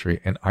anniversary,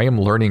 and I am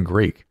learning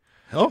Greek.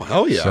 Oh,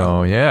 hell yeah!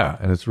 So yeah,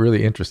 and it's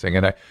really interesting.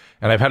 And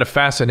I've had a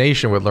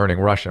fascination with learning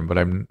Russian, but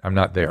I'm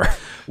not there.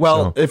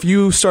 Well, if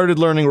you started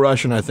learning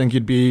Russian, I think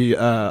you'd be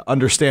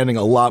understanding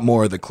a lot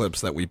more of the clips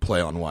that we play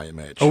on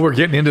YMH. Oh, we're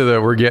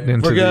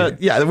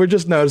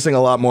just noticing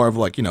a lot more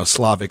of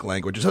Slavic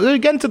languages. So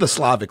get into the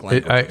Slavic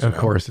languages. Of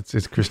course,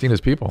 it's Christina's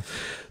people.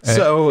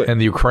 And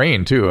the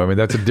Ukraine too. I mean,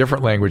 that's a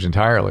different language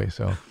entirely.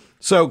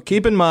 So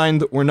keep in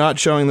mind, we're not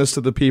showing this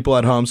to the people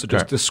at home, so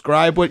just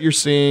describe what you're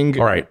seeing.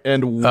 All right.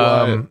 And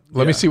what...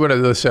 let me see what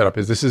the setup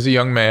is. This is a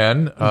young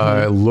man.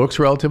 Looks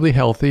relatively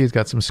healthy. He's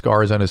got some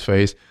scars on his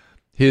face.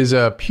 His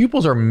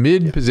pupils are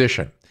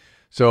mid-position.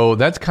 So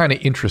that's kind of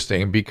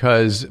interesting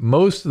because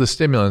most of the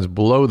stimulants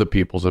blow the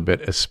pupils a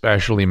bit,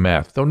 especially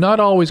meth, though not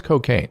always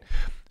cocaine.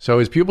 So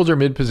his pupils are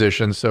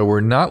mid-position, so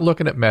we're not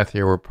looking at meth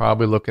here. We're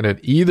probably looking at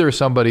either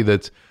somebody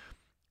that's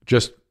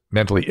just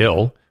mentally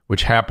ill,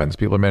 which happens.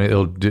 People are mentally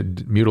ill,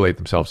 mutilate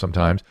themselves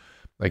sometimes.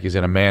 Like he's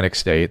in a manic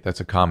state. That's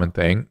a common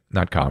thing.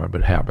 Not common, but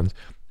it happens.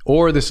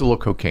 Or this is a little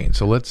cocaine.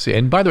 So let's see.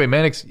 And by the way,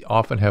 manics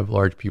often have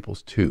large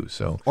pupils too.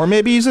 So, or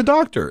maybe he's a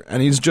doctor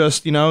and he's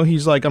just,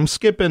 he's like, I'm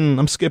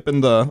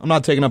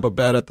not taking up a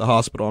bed at the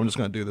hospital. I'm just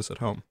going to do this at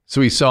home. So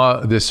he saw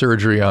this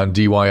surgery on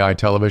DYI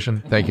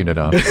television. Thank you,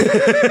 Nadam.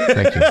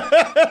 Thank you.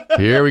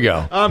 Here we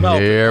go.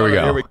 Here we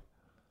go.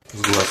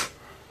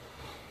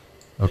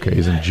 Okay,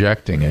 he's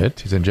injecting it.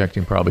 He's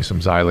injecting probably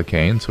some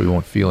xylocaine, so he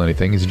won't feel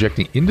anything. He's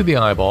injecting into the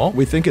eyeball.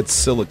 We think it's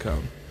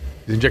silicone.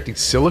 He's injecting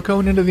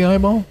silicone into the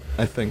eyeball?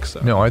 I think so.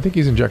 No, I think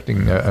he's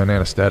injecting an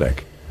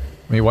anesthetic.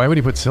 I mean, why would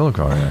he put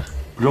silicone in it?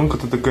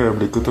 Пленка-то такая,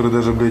 блядь, которая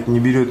даже, блядь, не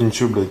берет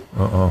ничего, блядь.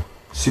 Uh-oh.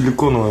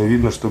 Силиконовая,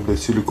 видно, что, блядь,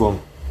 силикон.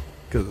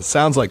 Because it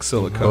sounds like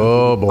silicone.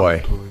 Oh,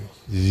 boy.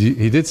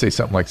 He did say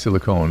something like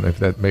silicone. If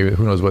that, maybe,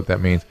 who knows what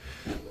that means.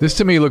 This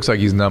to me looks like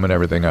he's numbing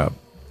everything up.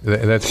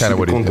 That's kind of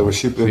what he's doing.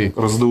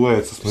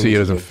 See, he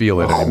doesn't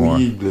feel it anymore.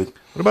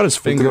 What about his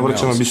fingernails?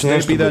 Should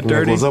they be that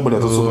dirty?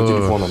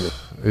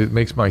 It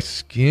makes my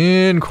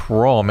skin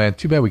crawl, man.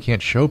 Too bad we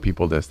can't show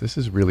people this. This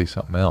is really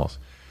something else.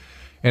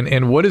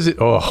 And what is it?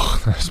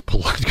 Oh, there's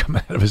blood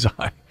coming out of his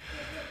eye.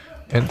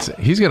 And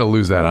he's going to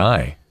lose that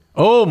eye.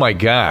 Oh, my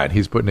God.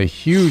 He's putting a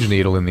huge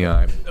needle in the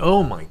eye.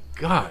 Oh, my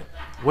God.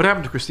 What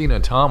happened to Christina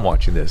and Tom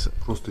watching this?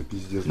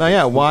 Now,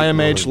 yeah,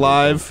 YMH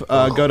Live.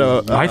 Go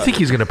to... I think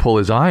he's going to pull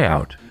his eye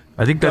out.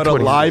 I think that's go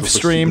to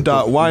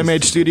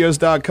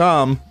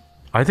livestream.ymhstudios.com.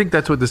 I think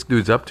that's what this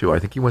dude's up to. I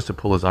think he wants to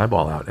pull his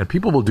eyeball out. And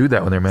people will do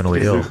that when they're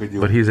mentally ill.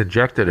 But he's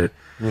injected it.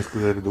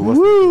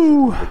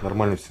 Woo!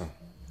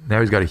 Now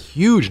he's got a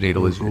huge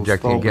needle. He's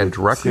injecting again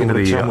directly into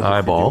the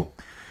eyeball.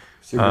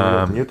 He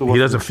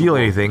doesn't feel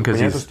anything because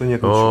he's...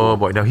 Oh,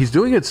 boy. Now, he's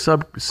doing it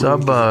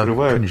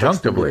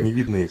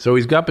conjunctively. So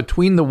he's got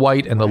between the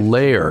white and the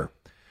layer.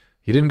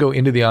 He didn't go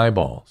into the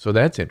eyeball. So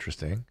that's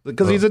interesting.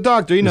 Because he's a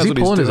doctor. He knows what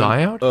he's doing. Is he pulling his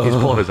eye out? He's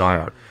pulling his eye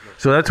out.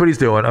 So that's what he's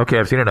doing. Okay,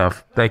 I've seen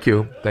enough. Thank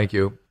you.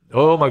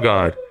 Oh, my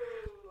God.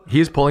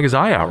 He's pulling his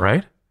eye out,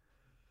 right?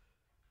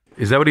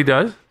 Is that what he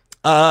does?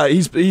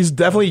 He's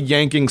definitely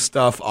yanking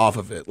stuff off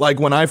of it. Like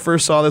when I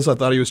first saw this, I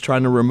thought he was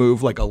trying to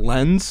remove like a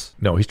lens.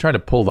 No, he's trying to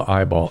pull the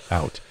eyeball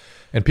out.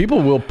 And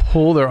people will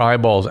pull their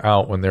eyeballs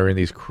out when they're in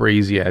these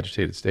crazy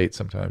agitated states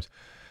sometimes.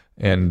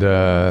 And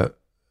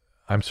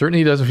I'm certain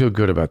he doesn't feel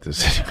good about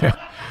this.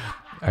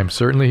 I'm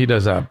certain he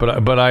does not.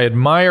 But I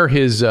admire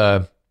his...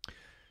 it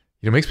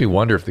makes me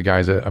wonder if the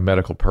guy's a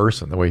medical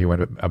person, the way he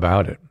went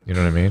about it. You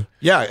know what I mean?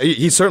 Yeah,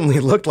 he certainly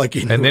looked like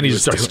he knew. And then he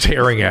just starts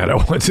staring at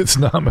it once it's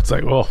numb. It's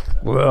like, oh,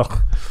 ugh.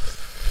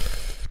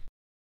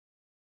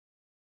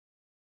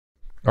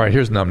 All right,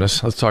 here's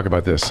numbness. Let's talk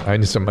about this. I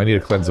need to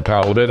cleanse the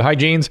palate a little bit. Hi,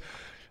 Jeans.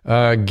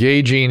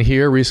 Gay Gene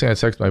here. Recently, I had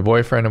sex with my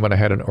boyfriend, and when I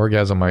had an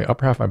orgasm, my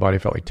upper half of my body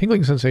felt like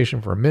tingling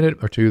sensation for a minute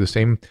or two. The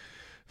same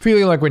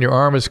feeling like when your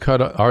arm is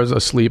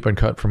asleep and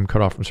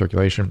cut off from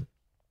circulation.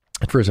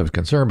 At first, I was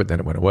concerned, but then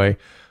it went away.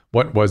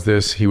 What was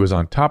this? He was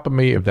on top of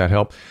me, if that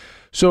helped.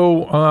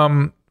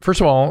 So, first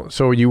of all,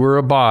 so you were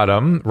a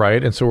bottom,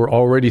 right? And so we're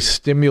already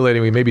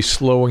stimulating. We may be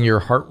slowing your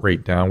heart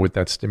rate down with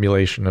that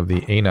stimulation of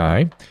the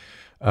ani.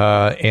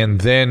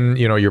 And then,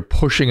 you're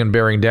pushing and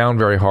bearing down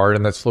very hard,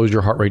 and that slows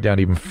your heart rate down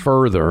even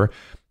further.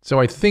 So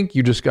I think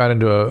you just got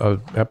into a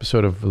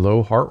episode of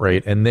low heart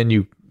rate, and then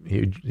you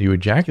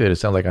ejaculated, it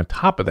sounds like, on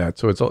top of that.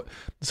 So it's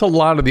a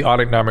lot of the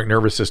autonomic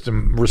nervous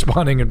system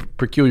responding in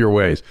peculiar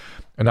ways.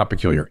 Not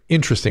peculiar,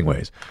 interesting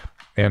ways.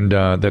 And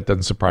that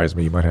doesn't surprise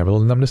me. You might have a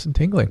little numbness and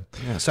tingling.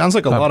 Yeah, sounds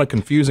like a lot of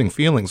confusing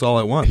feelings all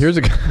at once. Here's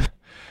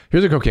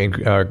a cocaine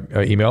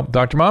email.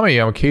 Dr.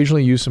 Mommy, I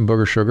occasionally use some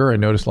booger sugar. I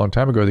noticed a long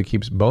time ago that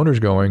keeps boners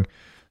going,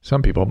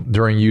 some people,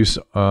 during use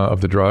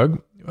of the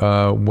drug.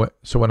 So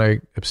when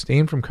I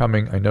abstain from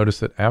coming, I noticed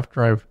that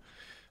after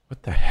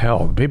what the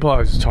hell? People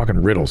always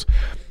talking riddles.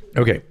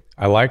 Okay,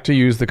 I like to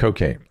use the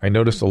cocaine. I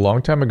noticed a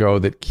long time ago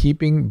that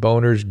keeping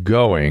boners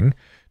going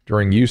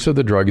during use of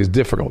the drug is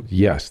difficult.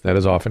 Yes, that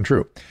is often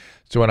true.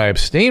 So when I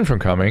abstain from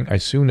coming, I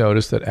soon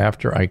notice that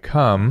after I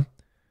come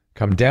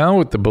down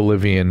with the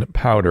Bolivian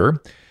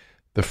powder,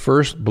 the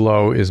first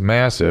blow is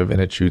massive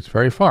and it shoots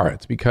very far.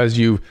 It's because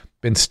you've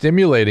been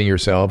stimulating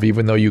yourself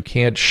even though you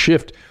can't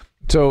shift.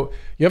 So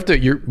you have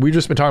to, we've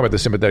just been talking about the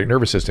sympathetic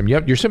nervous system.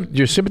 Your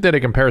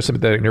sympathetic and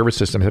parasympathetic nervous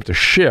system have to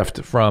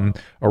shift from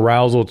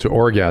arousal to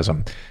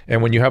orgasm.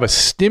 And when you have a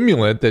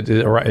stimulant that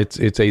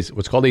it's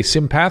what's called a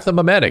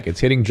sympathomimetic, it's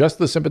hitting just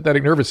the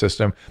sympathetic nervous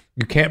system,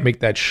 you can't make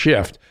that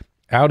shift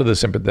out of the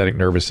sympathetic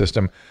nervous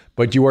system,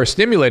 but you are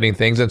stimulating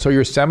things. And so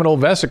your seminal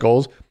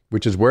vesicles,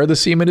 which is where the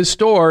semen is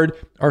stored,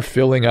 are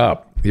filling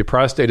up. The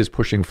prostate is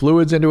pushing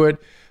fluids into it.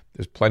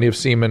 There's plenty of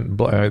semen,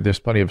 there's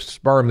plenty of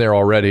sperm there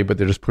already, but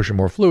they're just pushing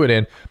more fluid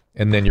in,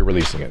 and then you're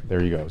releasing it.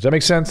 There you go. Does that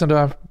make sense,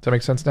 Nadav? Does that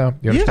make sense now?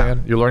 You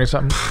understand? Yeah. You're learning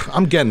something?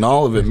 I'm getting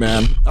all of it,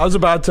 man. I was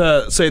about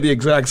to say the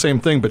exact same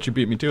thing, but you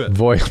beat me to it.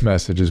 Voice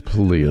messages,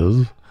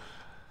 please.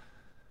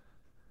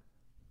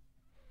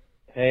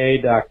 Hey,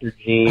 Dr.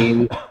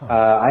 Gene.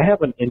 I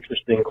have an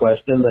interesting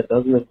question that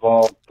doesn't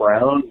involve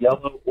brown,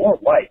 yellow, or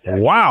white.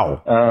 Actually.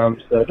 Wow.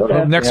 So don't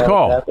have next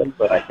call. Happen,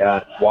 but I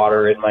got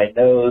water in my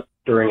nose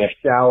during a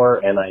shower,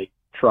 and I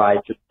tried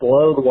to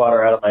blow the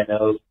water out of my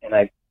nose, and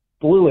I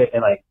blew it,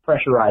 and I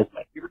pressurized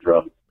my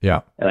eardrum.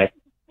 Yeah. And I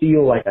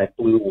feel like I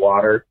blew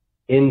water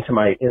into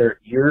my inner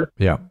ear.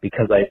 Yeah.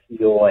 Because I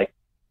feel like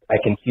I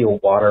can feel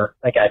water.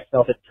 Like I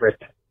felt it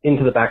drip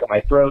into the back of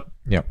my throat.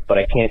 Yeah. But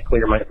I can't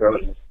clear my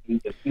throat.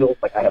 It feels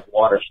like I have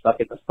water stuck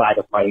in the side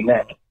of my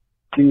neck.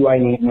 Do I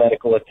need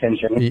medical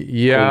attention?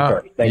 Yeah.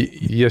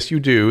 Yes, you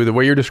do. The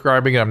way you're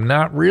describing it, I'm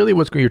not really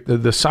what's going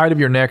on. The side of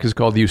your neck is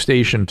called the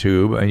eustachian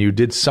tube, and you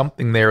did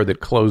something there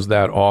that closed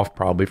that off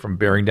probably from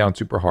bearing down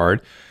super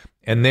hard.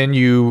 And then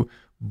you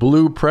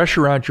blew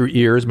pressure out your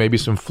ears, maybe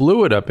some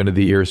fluid up into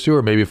the ears too,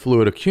 or maybe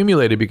fluid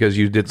accumulated because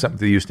you did something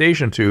to the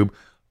eustachian tube,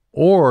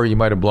 or you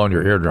might have blown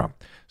your eardrum.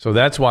 So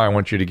that's why I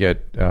want you to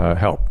get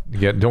help.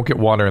 Don't get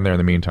water in there in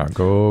the meantime.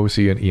 Go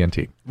see an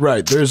ENT.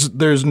 Right.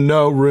 There's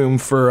no room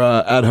for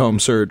at-home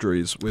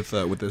surgeries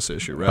with this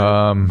issue,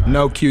 right?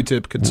 No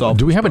Q-tip could solve.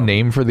 Do we have a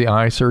name for the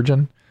eye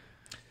surgeon?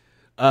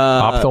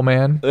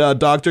 Ophthalman?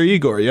 Dr.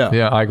 Igor, yeah.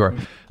 Yeah, Igor.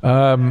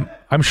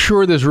 I'm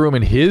sure there's room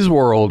in his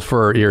world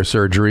for ear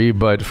surgery,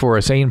 but for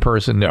a sane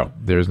person, no.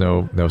 There's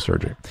no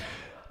surgery.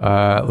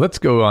 Let's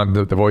go on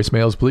the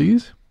voicemails,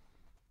 please.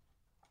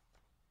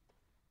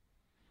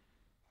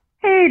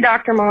 Hey,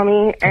 Dr.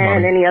 Mommy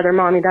and any other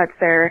mommy that's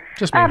there.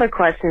 Just me. I have a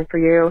question for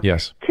you.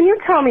 Yes. Can you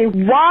tell me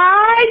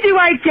why do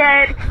I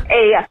get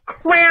a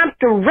cramp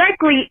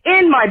directly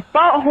in my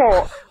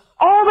butthole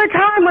all the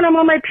time when I'm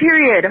on my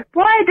period?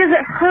 Why does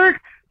it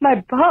hurt my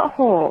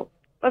butthole?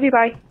 Love you,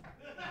 bye.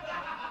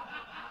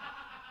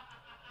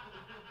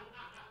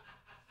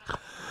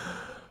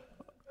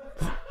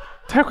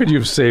 How could you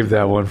have saved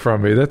that one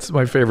from me? That's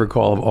my favorite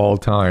call of all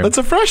time. That's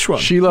a fresh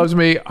one. She loves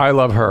me. I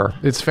love her.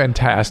 It's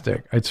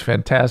fantastic. It's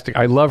fantastic.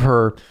 I love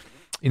her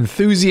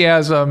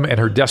enthusiasm and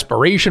her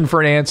desperation for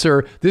an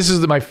answer. This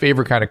is my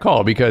favorite kind of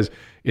call because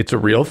it's a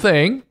real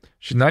thing.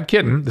 She's not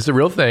kidding. This is a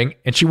real thing.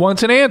 And she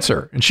wants an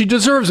answer. And she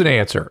deserves an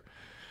answer.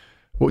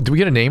 Well, do we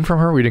get a name from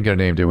her? We didn't get a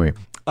name, do we?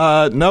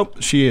 Nope.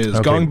 She is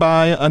going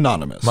by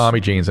Anonymous. Mommy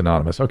Jean's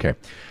Anonymous. Okay.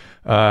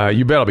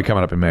 You bet I'll be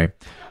coming up in May.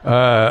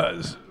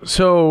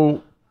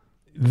 So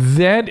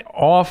that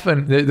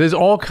often, there's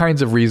all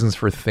kinds of reasons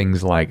for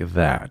things like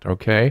that,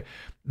 okay?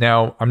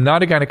 Now, I'm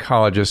not a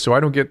gynecologist, so I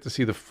don't get to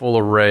see the full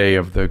array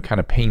of the kind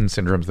of pain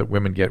syndromes that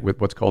women get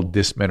with what's called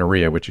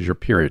dysmenorrhea, which is your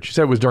period. She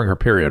said it was during her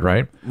period,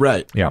 right?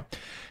 Right. Yeah.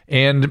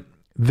 And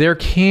there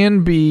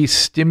can be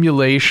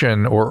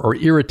stimulation or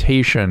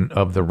irritation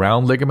of the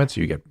round ligaments.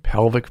 You get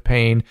pelvic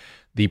pain,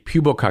 the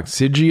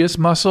pubococcygeus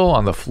muscle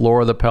on the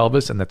floor of the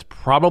pelvis, and that's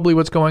probably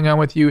what's going on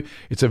with you.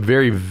 It's a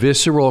very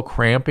visceral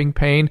cramping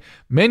pain.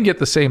 Men get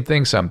the same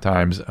thing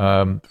sometimes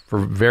for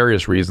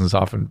various reasons,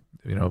 often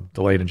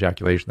delayed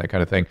ejaculation, that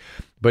kind of thing.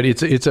 But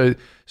it's a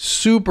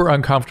super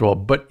uncomfortable,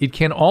 but it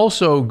can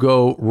also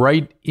go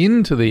right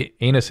into the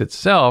anus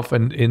itself.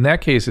 And in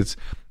that case,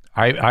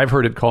 I've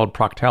heard it called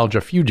proctalgia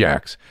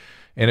fugax.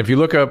 And if you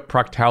look up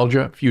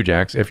proctalgia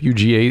fugax,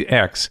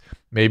 F-U-G-A-X,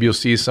 maybe you'll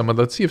see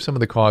let's see if some of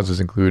the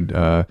causes include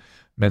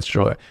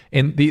menstrual.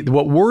 And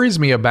what worries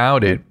me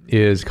about it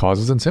is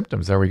causes and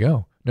symptoms. There we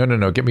go.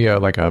 No. Give me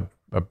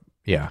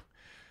yeah.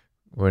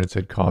 When it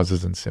said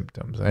causes and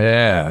symptoms.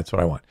 Yeah, that's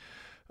what I want.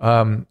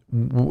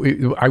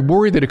 I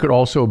worry that it could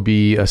also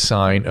be a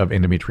sign of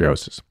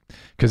endometriosis,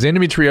 because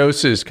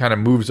endometriosis kind of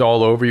moves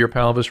all over your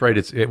pelvis, right?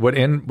 What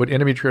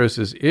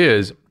endometriosis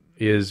is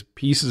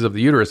pieces of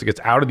the uterus. It gets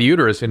out of the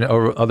uterus and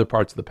over other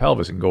parts of the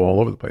pelvis and go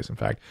all over the place, in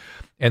fact.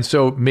 And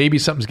so maybe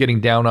something's getting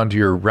down onto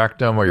your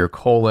rectum or your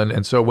colon.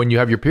 And so when you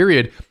have your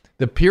period,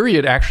 the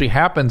period actually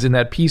happens in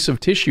that piece of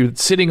tissue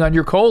that's sitting on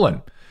your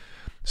colon.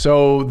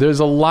 So there's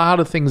a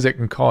lot of things that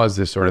can cause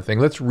this sort of thing.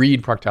 Let's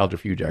read proctalgia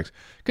fugax.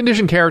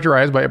 Condition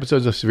characterized by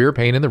episodes of severe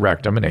pain in the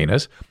rectum and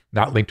anus,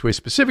 not linked to a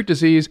specific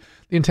disease.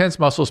 The intense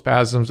muscle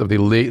spasms of the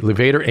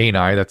levator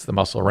ani, that's the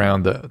muscle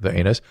around the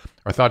anus,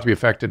 are thought to be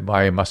affected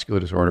by a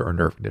muscular disorder or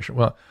nerve condition.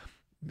 Well,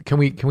 can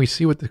we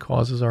see what the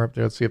causes are up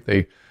there? Let's see if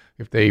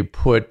they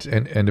put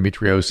an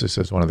endometriosis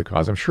as one of the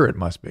causes. I'm sure it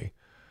must be.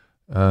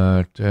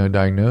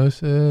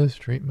 Diagnosis,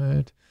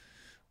 treatment.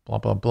 Blah,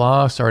 blah,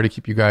 blah. Sorry to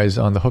keep you guys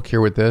on the hook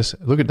here with this.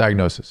 Look at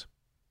diagnosis.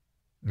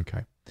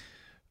 Okay.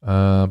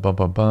 Nah, it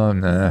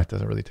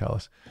doesn't really tell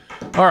us.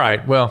 All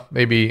right. Well,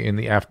 maybe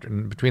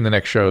between the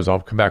next shows, I'll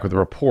come back with a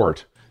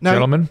report. Now,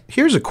 gentlemen,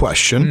 here's a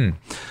question.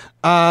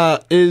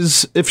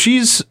 Is if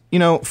she's,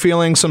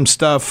 feeling some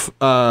stuff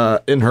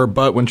in her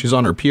butt when she's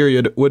on her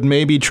period, would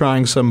maybe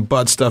trying some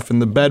butt stuff in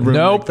the bedroom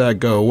make that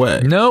go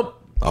away? Nope.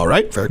 All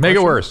right. Fair Make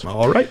question. it worse.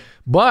 All right.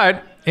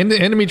 But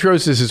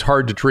endometriosis is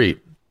hard to treat.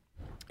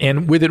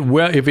 And with it,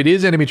 if it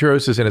is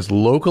endometriosis and it's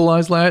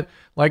localized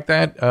like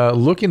that,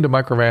 look into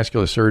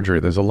microvascular surgery.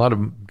 There's a lot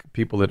of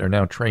people that are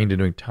now trained in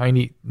doing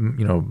tiny,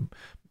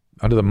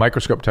 under the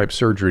microscope type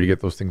surgery to get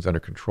those things under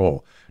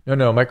control.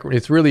 No,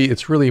 it's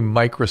really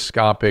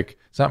microscopic.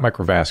 It's not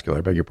microvascular.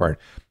 I beg your pardon.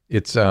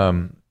 It's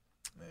endometrial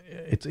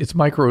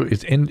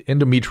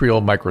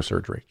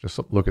microsurgery. Just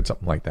look at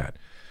something like that.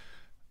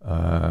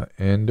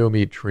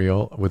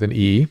 Endometrial with an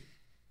E.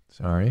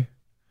 Sorry.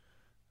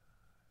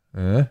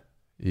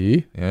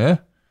 E, yeah,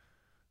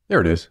 there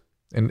it is,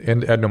 and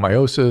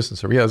adenomyosis, and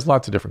so there's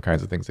lots of different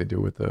kinds of things they do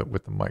with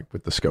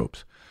the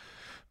scopes.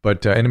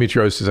 But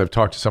endometriosis, I've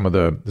talked to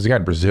there's a guy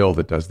in Brazil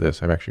that does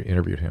this. I've actually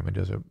interviewed him and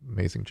does an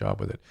amazing job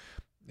with it.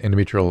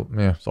 Endometrial,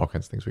 there's all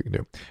kinds of things we can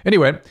do.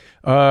 Anyway,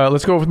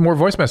 let's go with more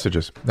voice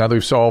messages now that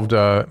we've solved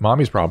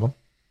Mommy's problem.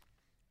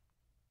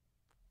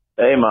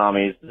 Hey,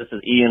 Mommies, this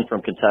is Ian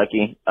from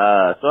Kentucky. So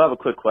I have a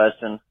quick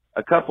question.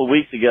 A couple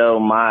weeks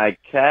ago, my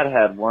cat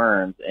had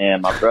worms,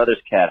 and my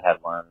brother's cat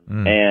had worms.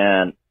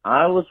 And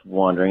I was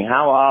wondering,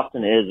 how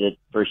often is it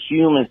for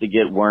humans to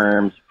get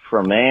worms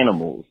from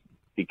animals?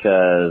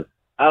 Because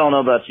I don't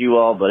know about you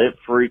all, but it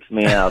freaks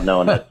me out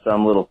knowing that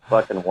some little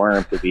fucking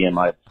worm could be in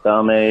my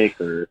stomach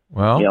or,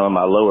 in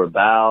my lower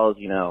bowels,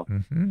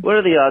 What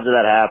are the odds of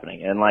that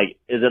happening? And, like,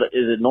 is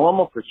it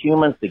normal for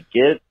humans to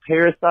get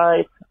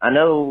parasites? I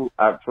know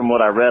from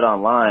what I read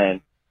online,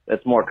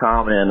 that's more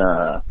common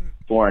in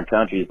foreign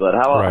countries, but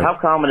how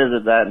common is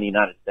it that in the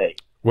United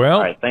States? Well,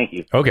 all right, thank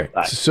you. Okay,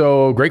 bye.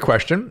 So great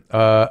question.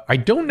 I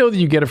don't know that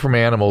you get it from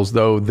animals,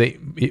 though.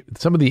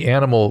 Some of the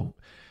animal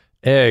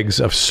eggs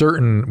of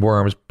certain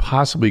worms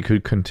possibly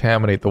could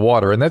contaminate the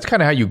water, and that's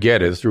kind of how you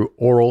get it, is through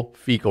oral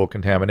fecal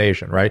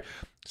contamination, right?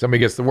 Somebody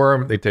gets the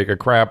worm, they take a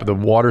crap, the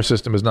water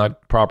system is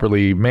not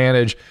properly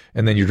managed,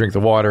 and then you drink the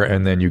water,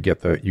 and then you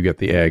get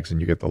the eggs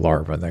and you get the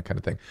larva and that kind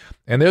of thing.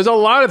 And there's a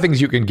lot of things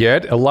you can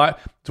get. It's one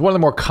of the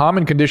more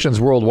common conditions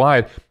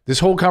worldwide. This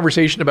whole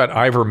conversation about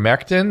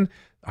ivermectin.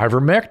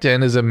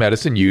 Ivermectin is a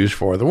medicine used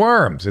for the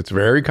worms. It's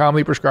very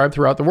commonly prescribed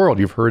throughout the world.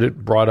 You've heard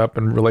it brought up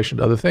in relation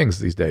to other things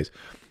these days.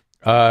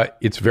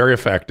 It's very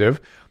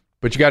effective,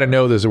 but you got to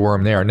know there's a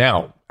worm there.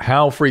 Now,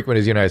 how frequent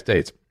is the United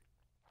States?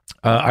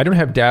 I don't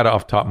have data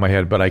off the top of my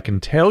head, but I can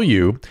tell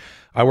you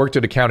I worked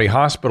at a county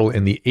hospital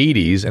in the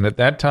 80s, and at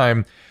that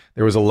time,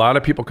 there was a lot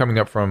of people coming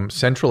up from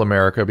Central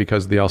America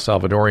because of the El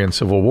Salvadorian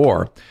Civil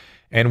War.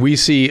 And we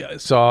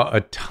saw a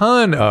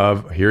ton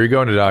of, here you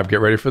go, Nadav, get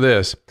ready for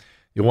this.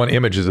 You'll want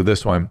images of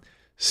this one.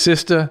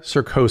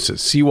 Cysticercosis,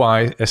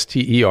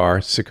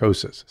 C-Y-S-T-E-R,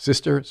 psychosis.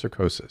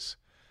 Cysticercosis,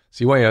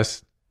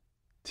 C-Y-S-T-E-R,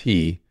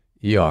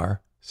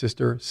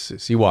 sister,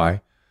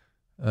 C-Y,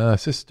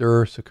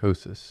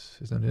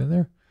 cysticercosis. Isn't it in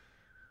there?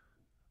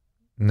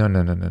 No.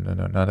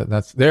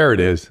 That's there. It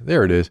is.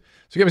 There it is.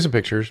 So give me some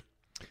pictures.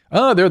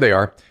 Oh, there they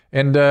are.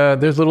 And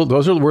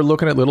we're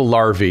looking at little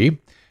larvae.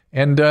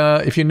 And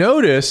if you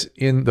notice,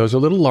 those are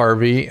little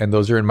larvae, and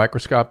those are in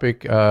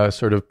microscopic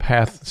sort of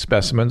path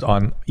specimens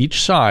on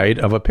each side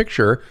of a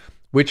picture,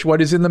 which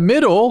what is in the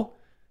middle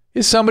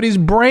is somebody's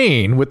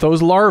brain with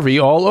those larvae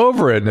all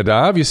over it,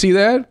 Nadav. You see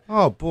that?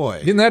 Oh,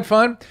 boy. Isn't that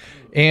fun?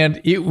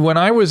 And when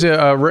I was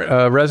a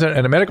resident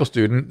and a medical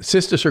student,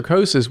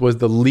 cysticercosis was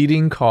the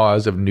leading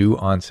cause of new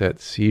onset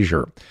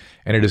seizure.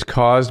 And it is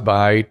caused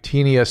by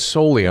Taenia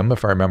solium,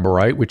 if I remember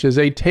right, which is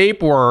a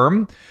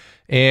tapeworm.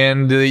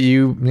 And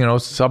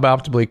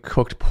suboptimally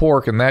cooked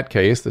pork, in that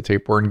case, the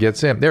tapeworm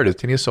gets in. There it is,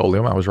 Taenia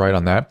solium. I was right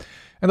on that.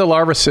 And the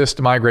larvae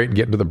cysts migrate and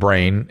get into the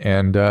brain.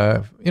 And,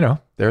 there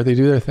they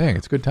do their thing.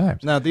 It's good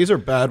times. Now, these are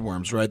bad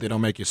worms, right? They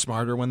don't make you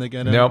smarter when they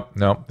get in? No,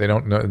 they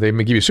don't. No, they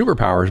may give you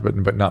superpowers,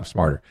 but not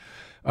smarter.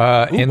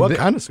 What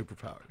kind of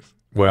superpowers?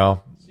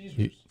 Well,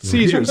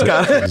 seizures.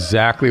 Got it.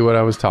 Exactly what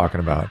I was talking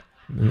about.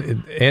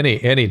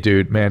 Any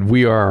dude, man.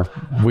 I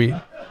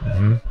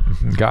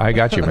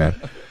got you, man.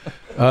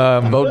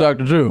 Vote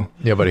Dr. Drew.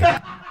 Yeah, buddy.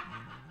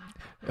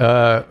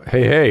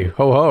 Hey,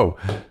 ho.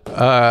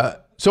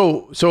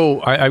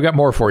 So I've got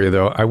more for you,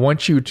 though. I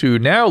want you to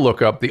now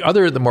look up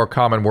the more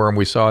common worm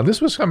we saw. And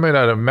this was coming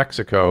out of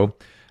Mexico,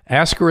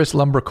 Ascaris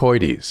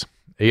lumbricoides,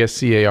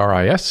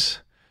 Ascaris.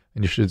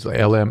 And you should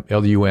LUM,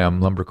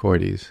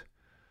 lumbricoides.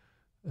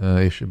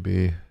 It should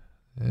be,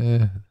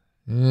 yeah.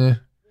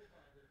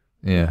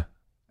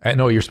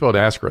 No, you're spelled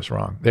Ascaris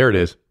wrong. There it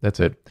is. That's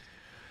it.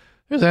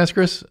 There's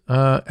Ascaris.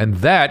 And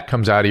that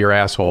comes out of your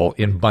asshole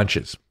in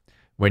bunches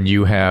when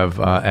you have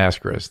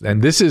Ascaris.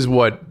 And this is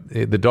what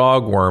the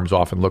dog worms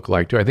often look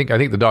like, too. I think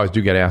the dogs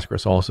do get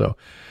Ascaris also.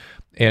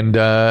 And,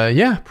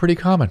 pretty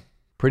common.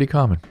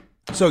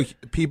 So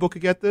people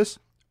could get this?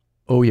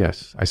 Oh,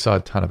 yes. I saw a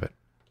ton of it.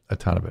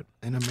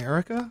 In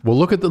America? Well,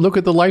 look at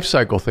the life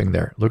cycle thing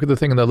there. Look at the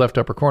thing in the left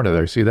upper corner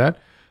there. See that?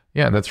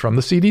 Yeah, that's from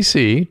the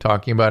CDC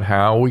talking about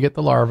how we get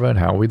the larvae and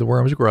how the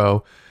worms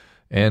grow.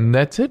 And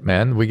that's it,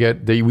 man. We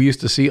used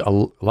to see a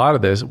lot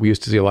of this. We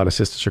used to see a lot of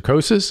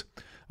cysticercosis,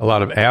 a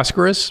lot of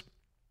Ascaris,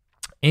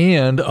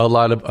 and a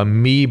lot of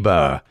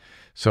amoeba.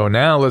 So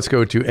now let's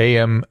go to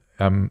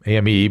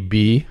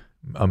amoebic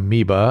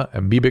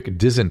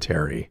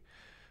dysentery.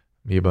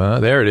 Amoeba,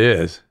 there it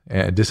is.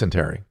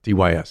 Dysentery,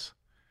 DYS.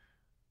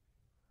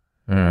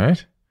 All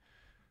right.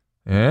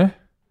 Yeah.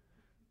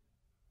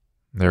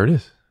 There it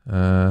is.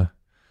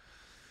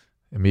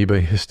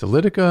 Amoeba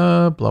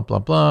histolytica, blah, blah,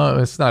 blah.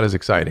 It's not as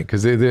exciting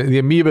because the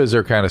amoebas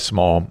are kind of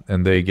small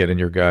and they get in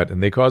your gut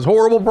and they cause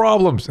horrible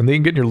problems and they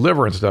can get in your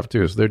liver and stuff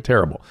too. So they're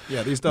terrible.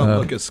 Yeah, these don't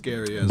look as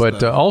scary as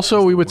But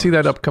also we would see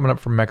that coming up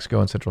from Mexico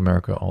and Central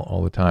America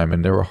all the time.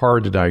 And they were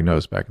hard to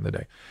diagnose back in the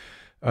day.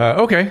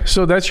 Okay,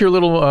 so that's your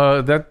little,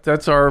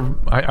 that's our,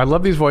 I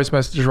love these voice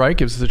messages, right?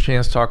 Gives us a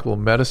chance to talk a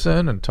little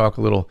medicine and talk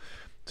a little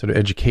sort of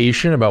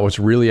education about what's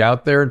really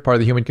out there and part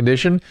of the human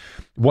condition.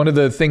 One of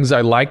the things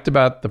I liked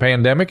about the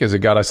pandemic is it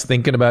got us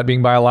thinking about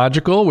being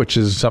biological, which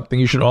is something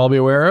you should all be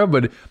aware of.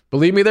 But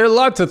believe me, there are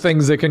lots of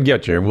things that can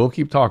get you, and we'll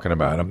keep talking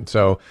about them.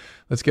 So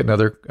let's get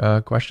another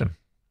question.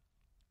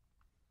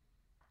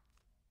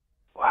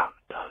 Wow,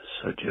 that was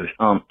so Jewish.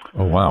 Oh,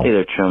 wow. Hey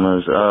there,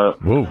 Chumos.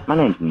 My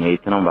name's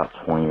Nathan. I'm about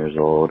 20 years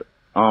old.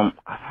 I've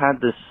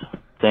had this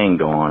thing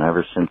going on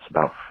ever since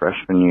about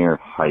freshman year of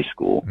high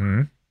school.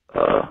 Mm-hmm.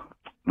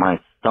 My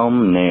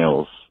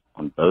thumbnails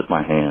on both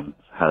my hands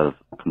have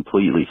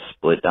completely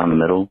split down the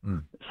middle.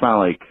 It's not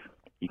like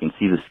you can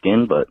see the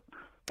skin, but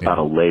about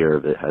a layer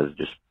of it has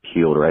just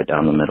peeled right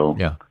down the middle.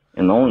 Yeah.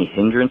 And the only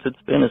hindrance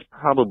it's been is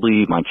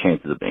probably my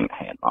chances of being a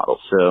hand model.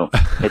 So,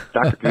 if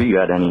Dr. Drew, you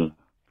had any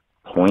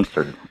points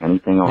or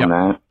anything on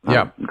that?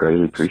 I'd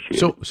greatly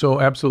appreciate it.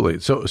 So absolutely.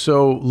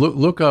 So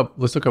look up.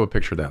 Let's look up a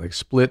picture of that, like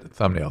split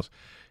thumbnails.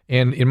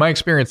 And in my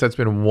experience, that's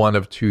been one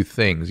of two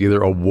things: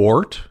 either a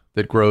wart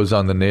that grows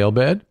on the nail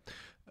bed.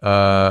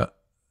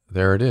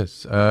 There it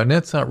is. And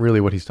that's not really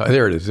what he's talking.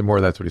 There it is.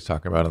 More that's what he's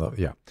talking about.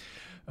 Yeah.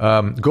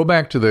 Go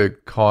back to the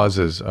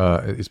causes.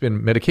 It's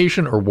been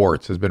medication or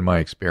warts has been my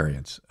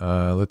experience.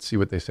 Let's see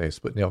what they say.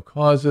 Split nail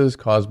causes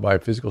caused by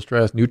physical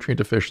stress, nutrient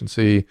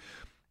deficiency,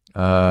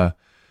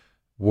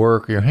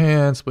 work your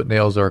hands. Split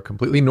nails are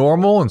completely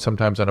normal and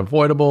sometimes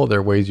unavoidable. There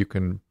are ways you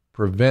can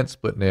prevent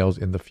split nails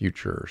in the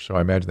future. So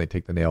I imagine they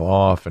take the nail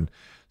off and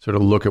sort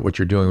of look at what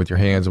you're doing with your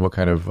hands and what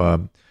kind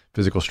of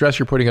physical stress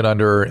you're putting it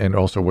under, and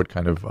also what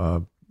kind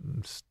of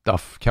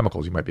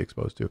chemicals you might be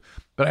exposed to.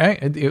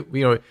 But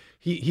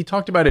he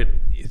talked about it.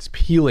 It's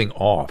peeling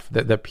off.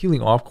 That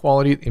peeling off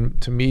quality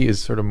to me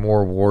is sort of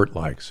more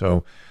wart-like.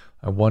 So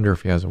I wonder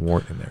if he has a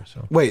wart in there.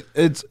 So wait,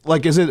 it's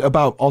like, is it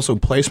about also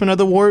placement of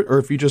the wart, or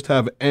if you just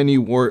have any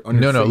wart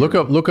on your finger?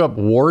 No. Look up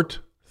wart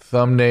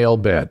thumbnail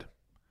bed.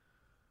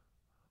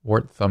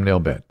 Wart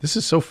thumbnail bed. This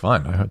is so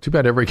fun. Too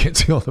bad everybody can't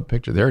see all the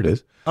picture. There it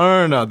is.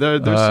 Oh no,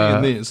 they're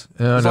seeing these.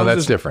 No,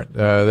 that's different.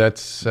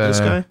 That's this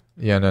guy.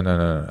 Yeah,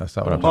 no. That's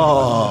not what I'm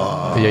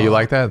talking about. Yeah, you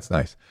like that? It's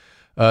nice.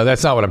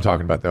 That's not what I'm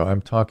talking about, though.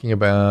 I'm talking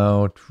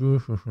about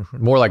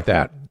more like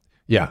that.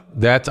 Yeah,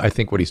 that's, I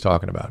think, what he's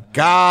talking about.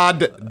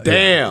 God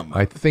damn. Yeah,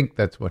 I think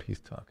that's what he's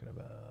talking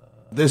about.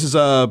 This is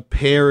a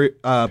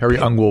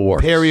periungual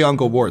warts.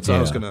 Periungual warts. I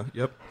was going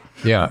to,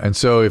 Yeah, and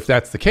so if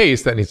that's the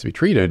case, that needs to be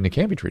treated, and it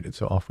can be treated.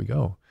 So off we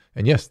go.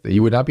 And yes,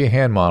 you would not be a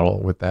hand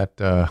model with that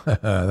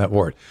that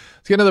wart.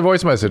 Let's get another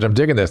voice message. I'm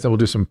digging this. Then we'll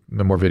do some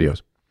more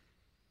videos.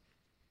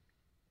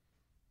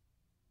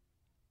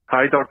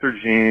 Hi, Dr.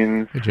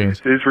 Jeans. Hey, James.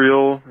 It's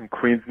Israel in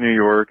Queens, New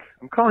York.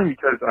 I'm calling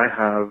because I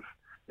have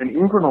an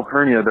inguinal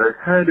hernia that I've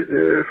had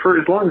for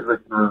as long as I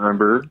can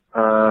remember,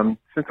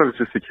 since I was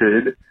just a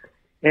kid.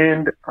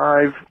 And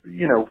I've,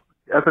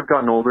 as I've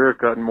gotten older, I've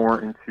gotten more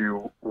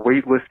into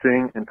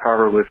weightlifting and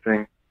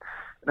powerlifting.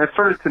 And I've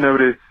started to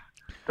notice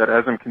that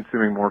as I'm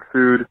consuming more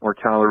food, more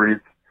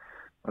calories,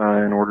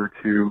 in order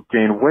to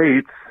gain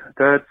weight,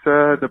 that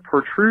the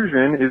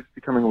protrusion is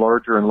becoming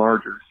larger and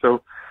larger.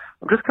 So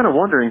I'm just kind of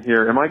wondering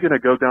here, am I going to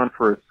go down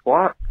for a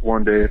squat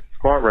one day at the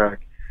squat rack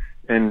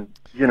and,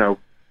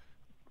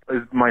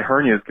 my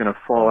hernia is going to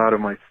fall out of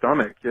my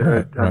stomach?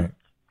 Right.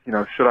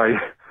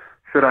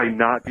 Should I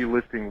not be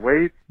lifting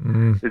weights?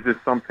 Is this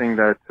something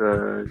that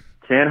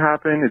can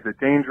happen? Is it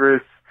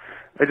dangerous?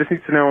 I just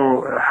need to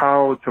know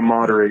how to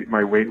moderate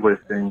my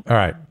weightlifting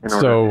in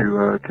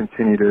order to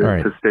continue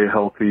to stay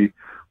healthy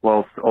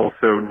whilst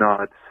also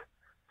not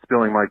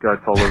spilling my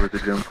guts all over the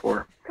gym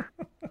floor.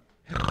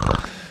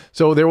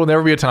 So there will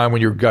never be a time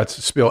when your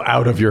guts spill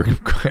out of your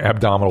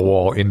abdominal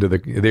wall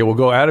they will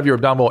go out of your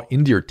abdominal wall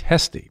into your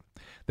testy.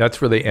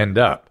 That's where they end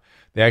up.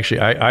 They actually,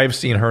 I've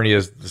seen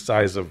hernias the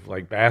size of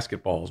like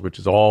basketballs, which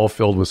is all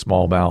filled with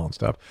small bowel and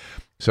stuff.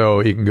 So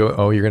you can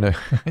go, you're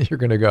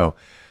gonna go.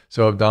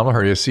 So abdominal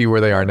hernia, see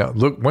where they are now.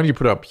 Look, why don't you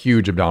put up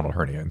huge abdominal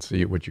hernia and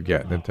see what you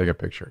get, and then take a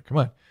picture. Come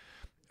on,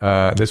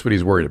 that's what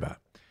he's worried about.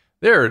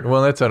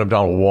 Well, that's an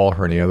abdominal wall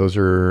hernia. Those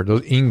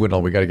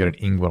inguinal. We got to get an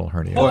inguinal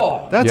hernia.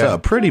 Oh, that's a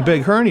pretty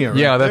big hernia.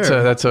 Yeah,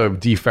 that's a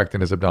defect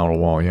in his abdominal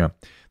wall. Yeah,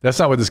 that's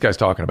not what this guy's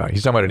talking about.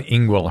 He's talking about an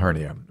inguinal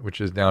hernia,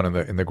 which is down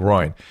in the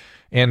groin.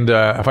 And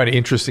I find it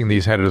interesting that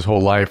he's had it his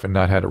whole life and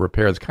not had it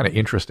repaired. It's kind of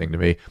interesting to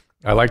me.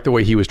 I like the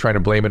way he was trying to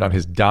blame it on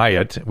his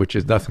diet, which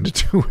has nothing to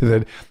do with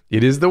it.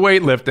 It is the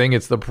weightlifting.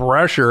 It's the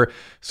pressure.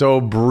 So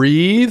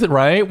breathe,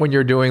 right, when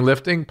you're doing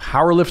lifting.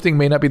 Powerlifting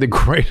may not be the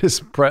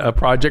greatest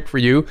project for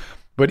you.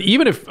 But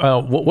even if,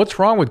 what's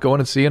wrong with going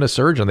and seeing a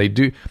surgeon? They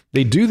do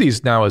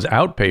these now as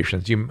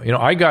outpatients.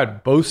 I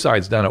got both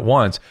sides done at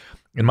once,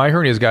 and my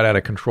hernias got out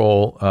of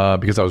control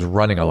because I was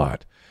running a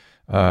lot.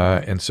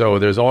 And so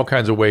there's all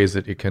kinds of ways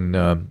that it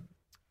can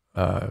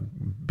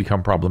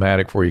become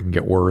problematic for you, can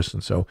get worse.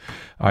 And so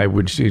I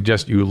would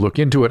suggest you look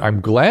into it. I'm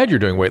glad you're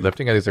doing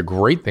weightlifting. I think it's a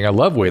great thing. I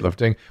love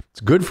weightlifting.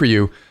 It's good for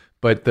you.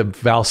 But the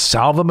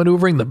Valsalva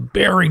maneuvering, the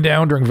bearing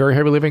down during very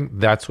heavy lifting,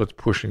 that's what's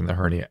pushing the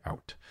hernia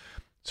out.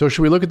 So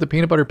should we look at the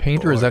peanut butter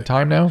painter? Is that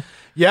time now?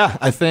 Yeah,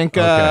 I think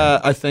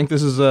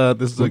this is a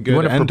good You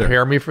want to ender.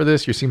 prepare me for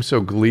this? You seem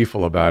so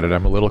gleeful about it.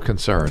 I'm a little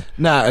concerned.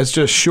 Nah, it's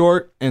just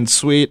short and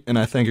sweet, and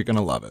I think you're going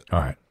to love it. All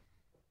right.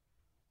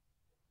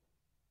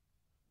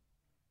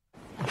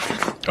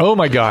 Oh,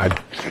 my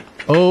God.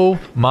 Oh,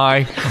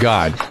 my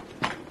God.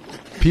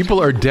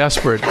 People are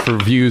desperate for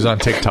views on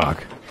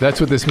TikTok.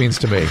 That's what this means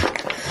to me.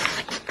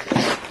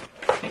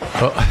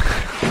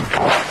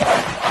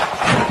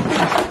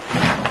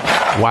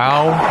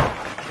 Wow.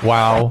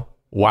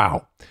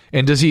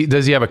 And does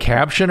he have a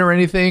caption or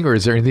anything, or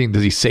is there anything?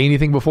 Does he say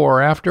anything before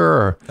or after?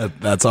 Or?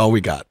 That's all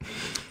we got.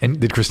 And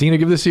did Christina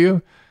give this to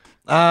you?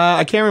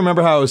 I can't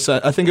remember how it was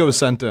sent. I think it was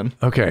sent in.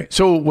 Okay.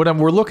 So what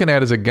we're looking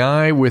at is a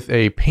guy with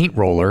a paint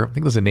roller. I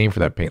think there's a name for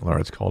that paint roller.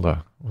 It's called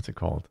what's it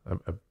called?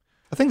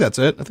 I think that's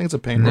it. I think it's a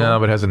paint roller. No,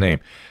 but it has a name.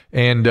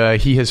 And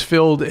he has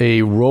filled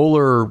a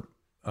roller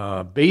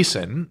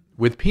basin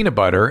with peanut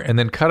butter and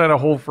then cut out a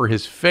hole for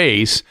his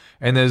face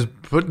and then is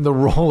putting the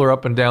roller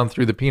up and down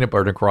through the peanut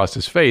butter across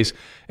his face.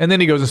 And then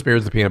he goes and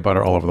smears the peanut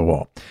butter all over the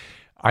wall.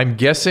 I'm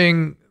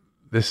guessing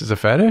this is a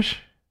fetish?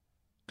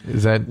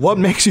 Is that what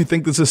makes you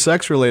think this is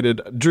sex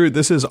related? Drew,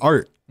 this is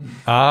art. You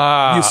see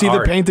art.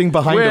 The painting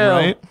behind him,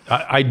 right?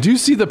 I do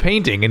see the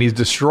painting, and he's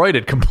destroyed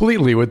it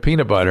completely with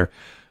peanut butter.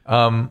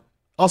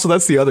 Also,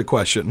 that's the other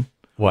question.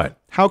 What?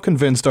 How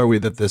convinced are we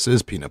that this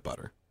is peanut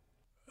butter?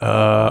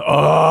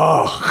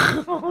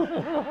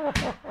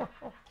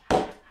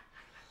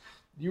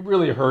 You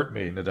really hurt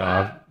me,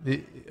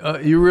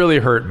 Nadav. You really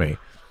hurt me.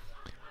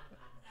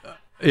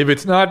 If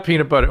it's not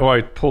peanut butter... Oh,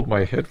 I pulled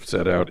my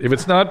headset out. If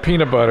it's not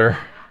peanut butter...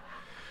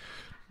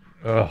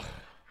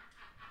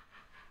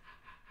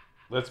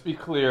 Let's be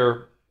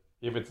clear.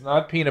 If it's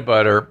not peanut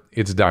butter,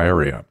 it's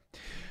diarrhea.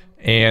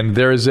 And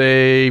there's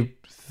a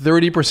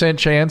 30%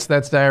 chance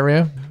that's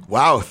diarrhea.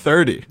 Wow,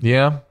 30.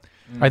 Yeah.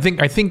 I'm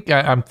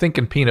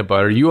thinking peanut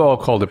butter. You all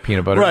called it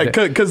peanut butter. Right,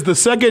 because the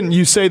second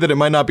you say that it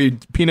might not be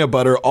peanut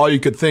butter, all you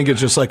could think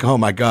is just like, oh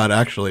my God,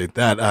 actually,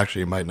 that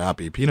actually might not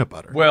be peanut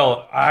butter.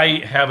 Well,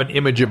 I have an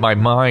image in my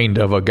mind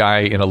of a guy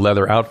in a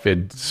leather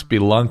outfit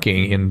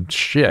spelunking in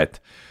shit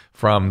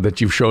from that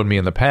you've showed me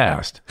in the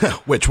past.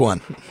 Which one?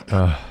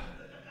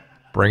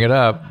 Bring it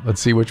up. Let's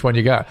see which one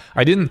you got.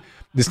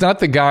 It's not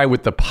the guy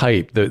with the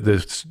pipe,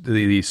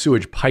 the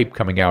sewage pipe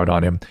coming out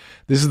on him.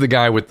 This is the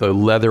guy with the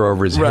leather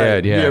over his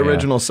head. Yeah, the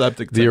original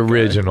septic. The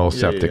original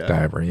septic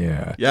diver.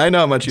 Yeah. Yeah, I know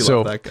how much you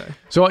love that guy.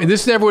 So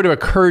this never would have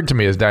occurred to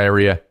me as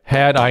diarrhea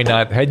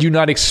had you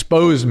not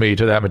exposed me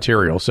to that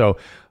material. So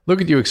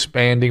look at you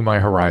expanding my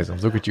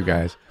horizons. Look at you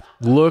guys.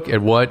 Look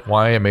at what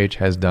YMH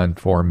has done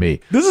for me.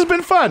 This has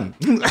been fun.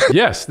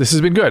 Yes, this has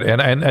been good. And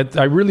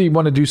I really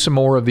want to do some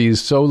more of these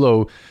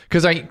solo,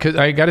 because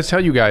I got to tell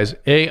you guys,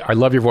 I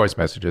love your voice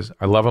messages.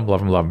 I love them,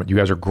 love them, love them. You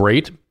guys are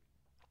great.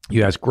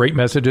 You ask great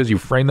messages. You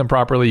frame them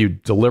properly. You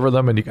deliver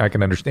them, and I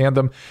can understand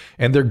them.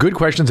 And they're good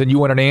questions, and you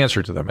want an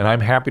answer to them. And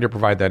I'm happy to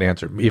provide that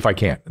answer if I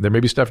can. There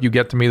may be stuff you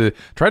get to me that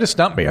try to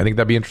stump me. I think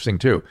that'd be interesting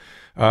too.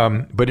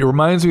 But it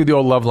reminds me of the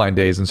old Loveline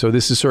days. And so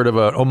this is sort of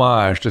a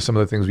homage to some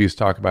of the things we used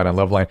to talk about on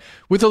Loveline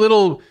with a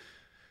little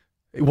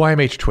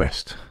YMH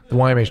twist, the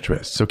YMH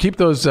twist. So keep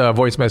those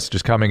voice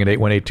messages coming at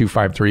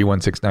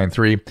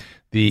 818-253-1693.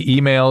 The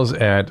emails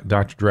at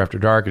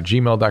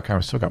drdrewafterdark@gmail.com.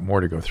 I've still got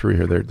more to go through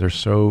here. They're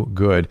so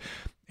good.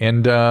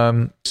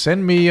 And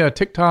send me a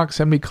TikTok,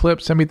 send me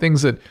clips, send me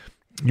things that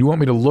you want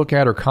me to look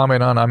at or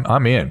comment on.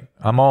 I'm in.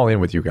 I'm all in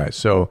with you guys.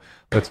 So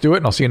let's do it,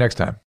 and I'll see you next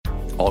time.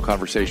 All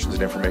conversations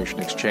and information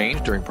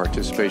exchanged during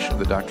participation in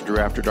the Dr. Drew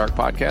After Dark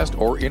podcast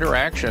or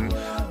interaction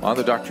on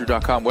the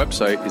drdrew.com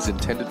website is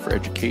intended for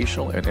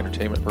educational and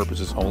entertainment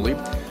purposes only.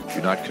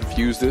 Do not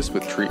confuse this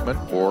with treatment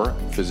or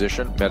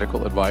physician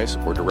medical advice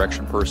or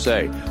direction per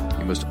se.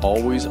 You must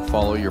always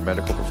follow your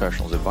medical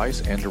professional's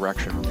advice and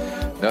direction.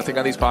 Nothing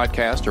on these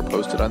podcasts or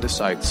posted on this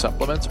site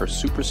supplements or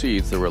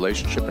supersedes the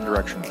relationship and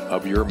direction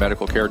of your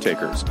medical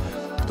caretakers.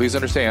 Please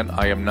understand,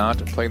 I am not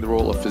playing the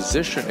role of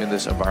physician in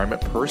this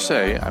environment per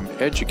se. I'm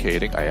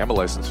educating. I am a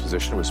licensed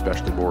physician with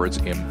specialty boards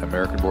in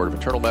American Board of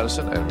Internal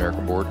Medicine and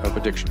American Board of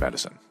Addiction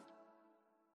Medicine.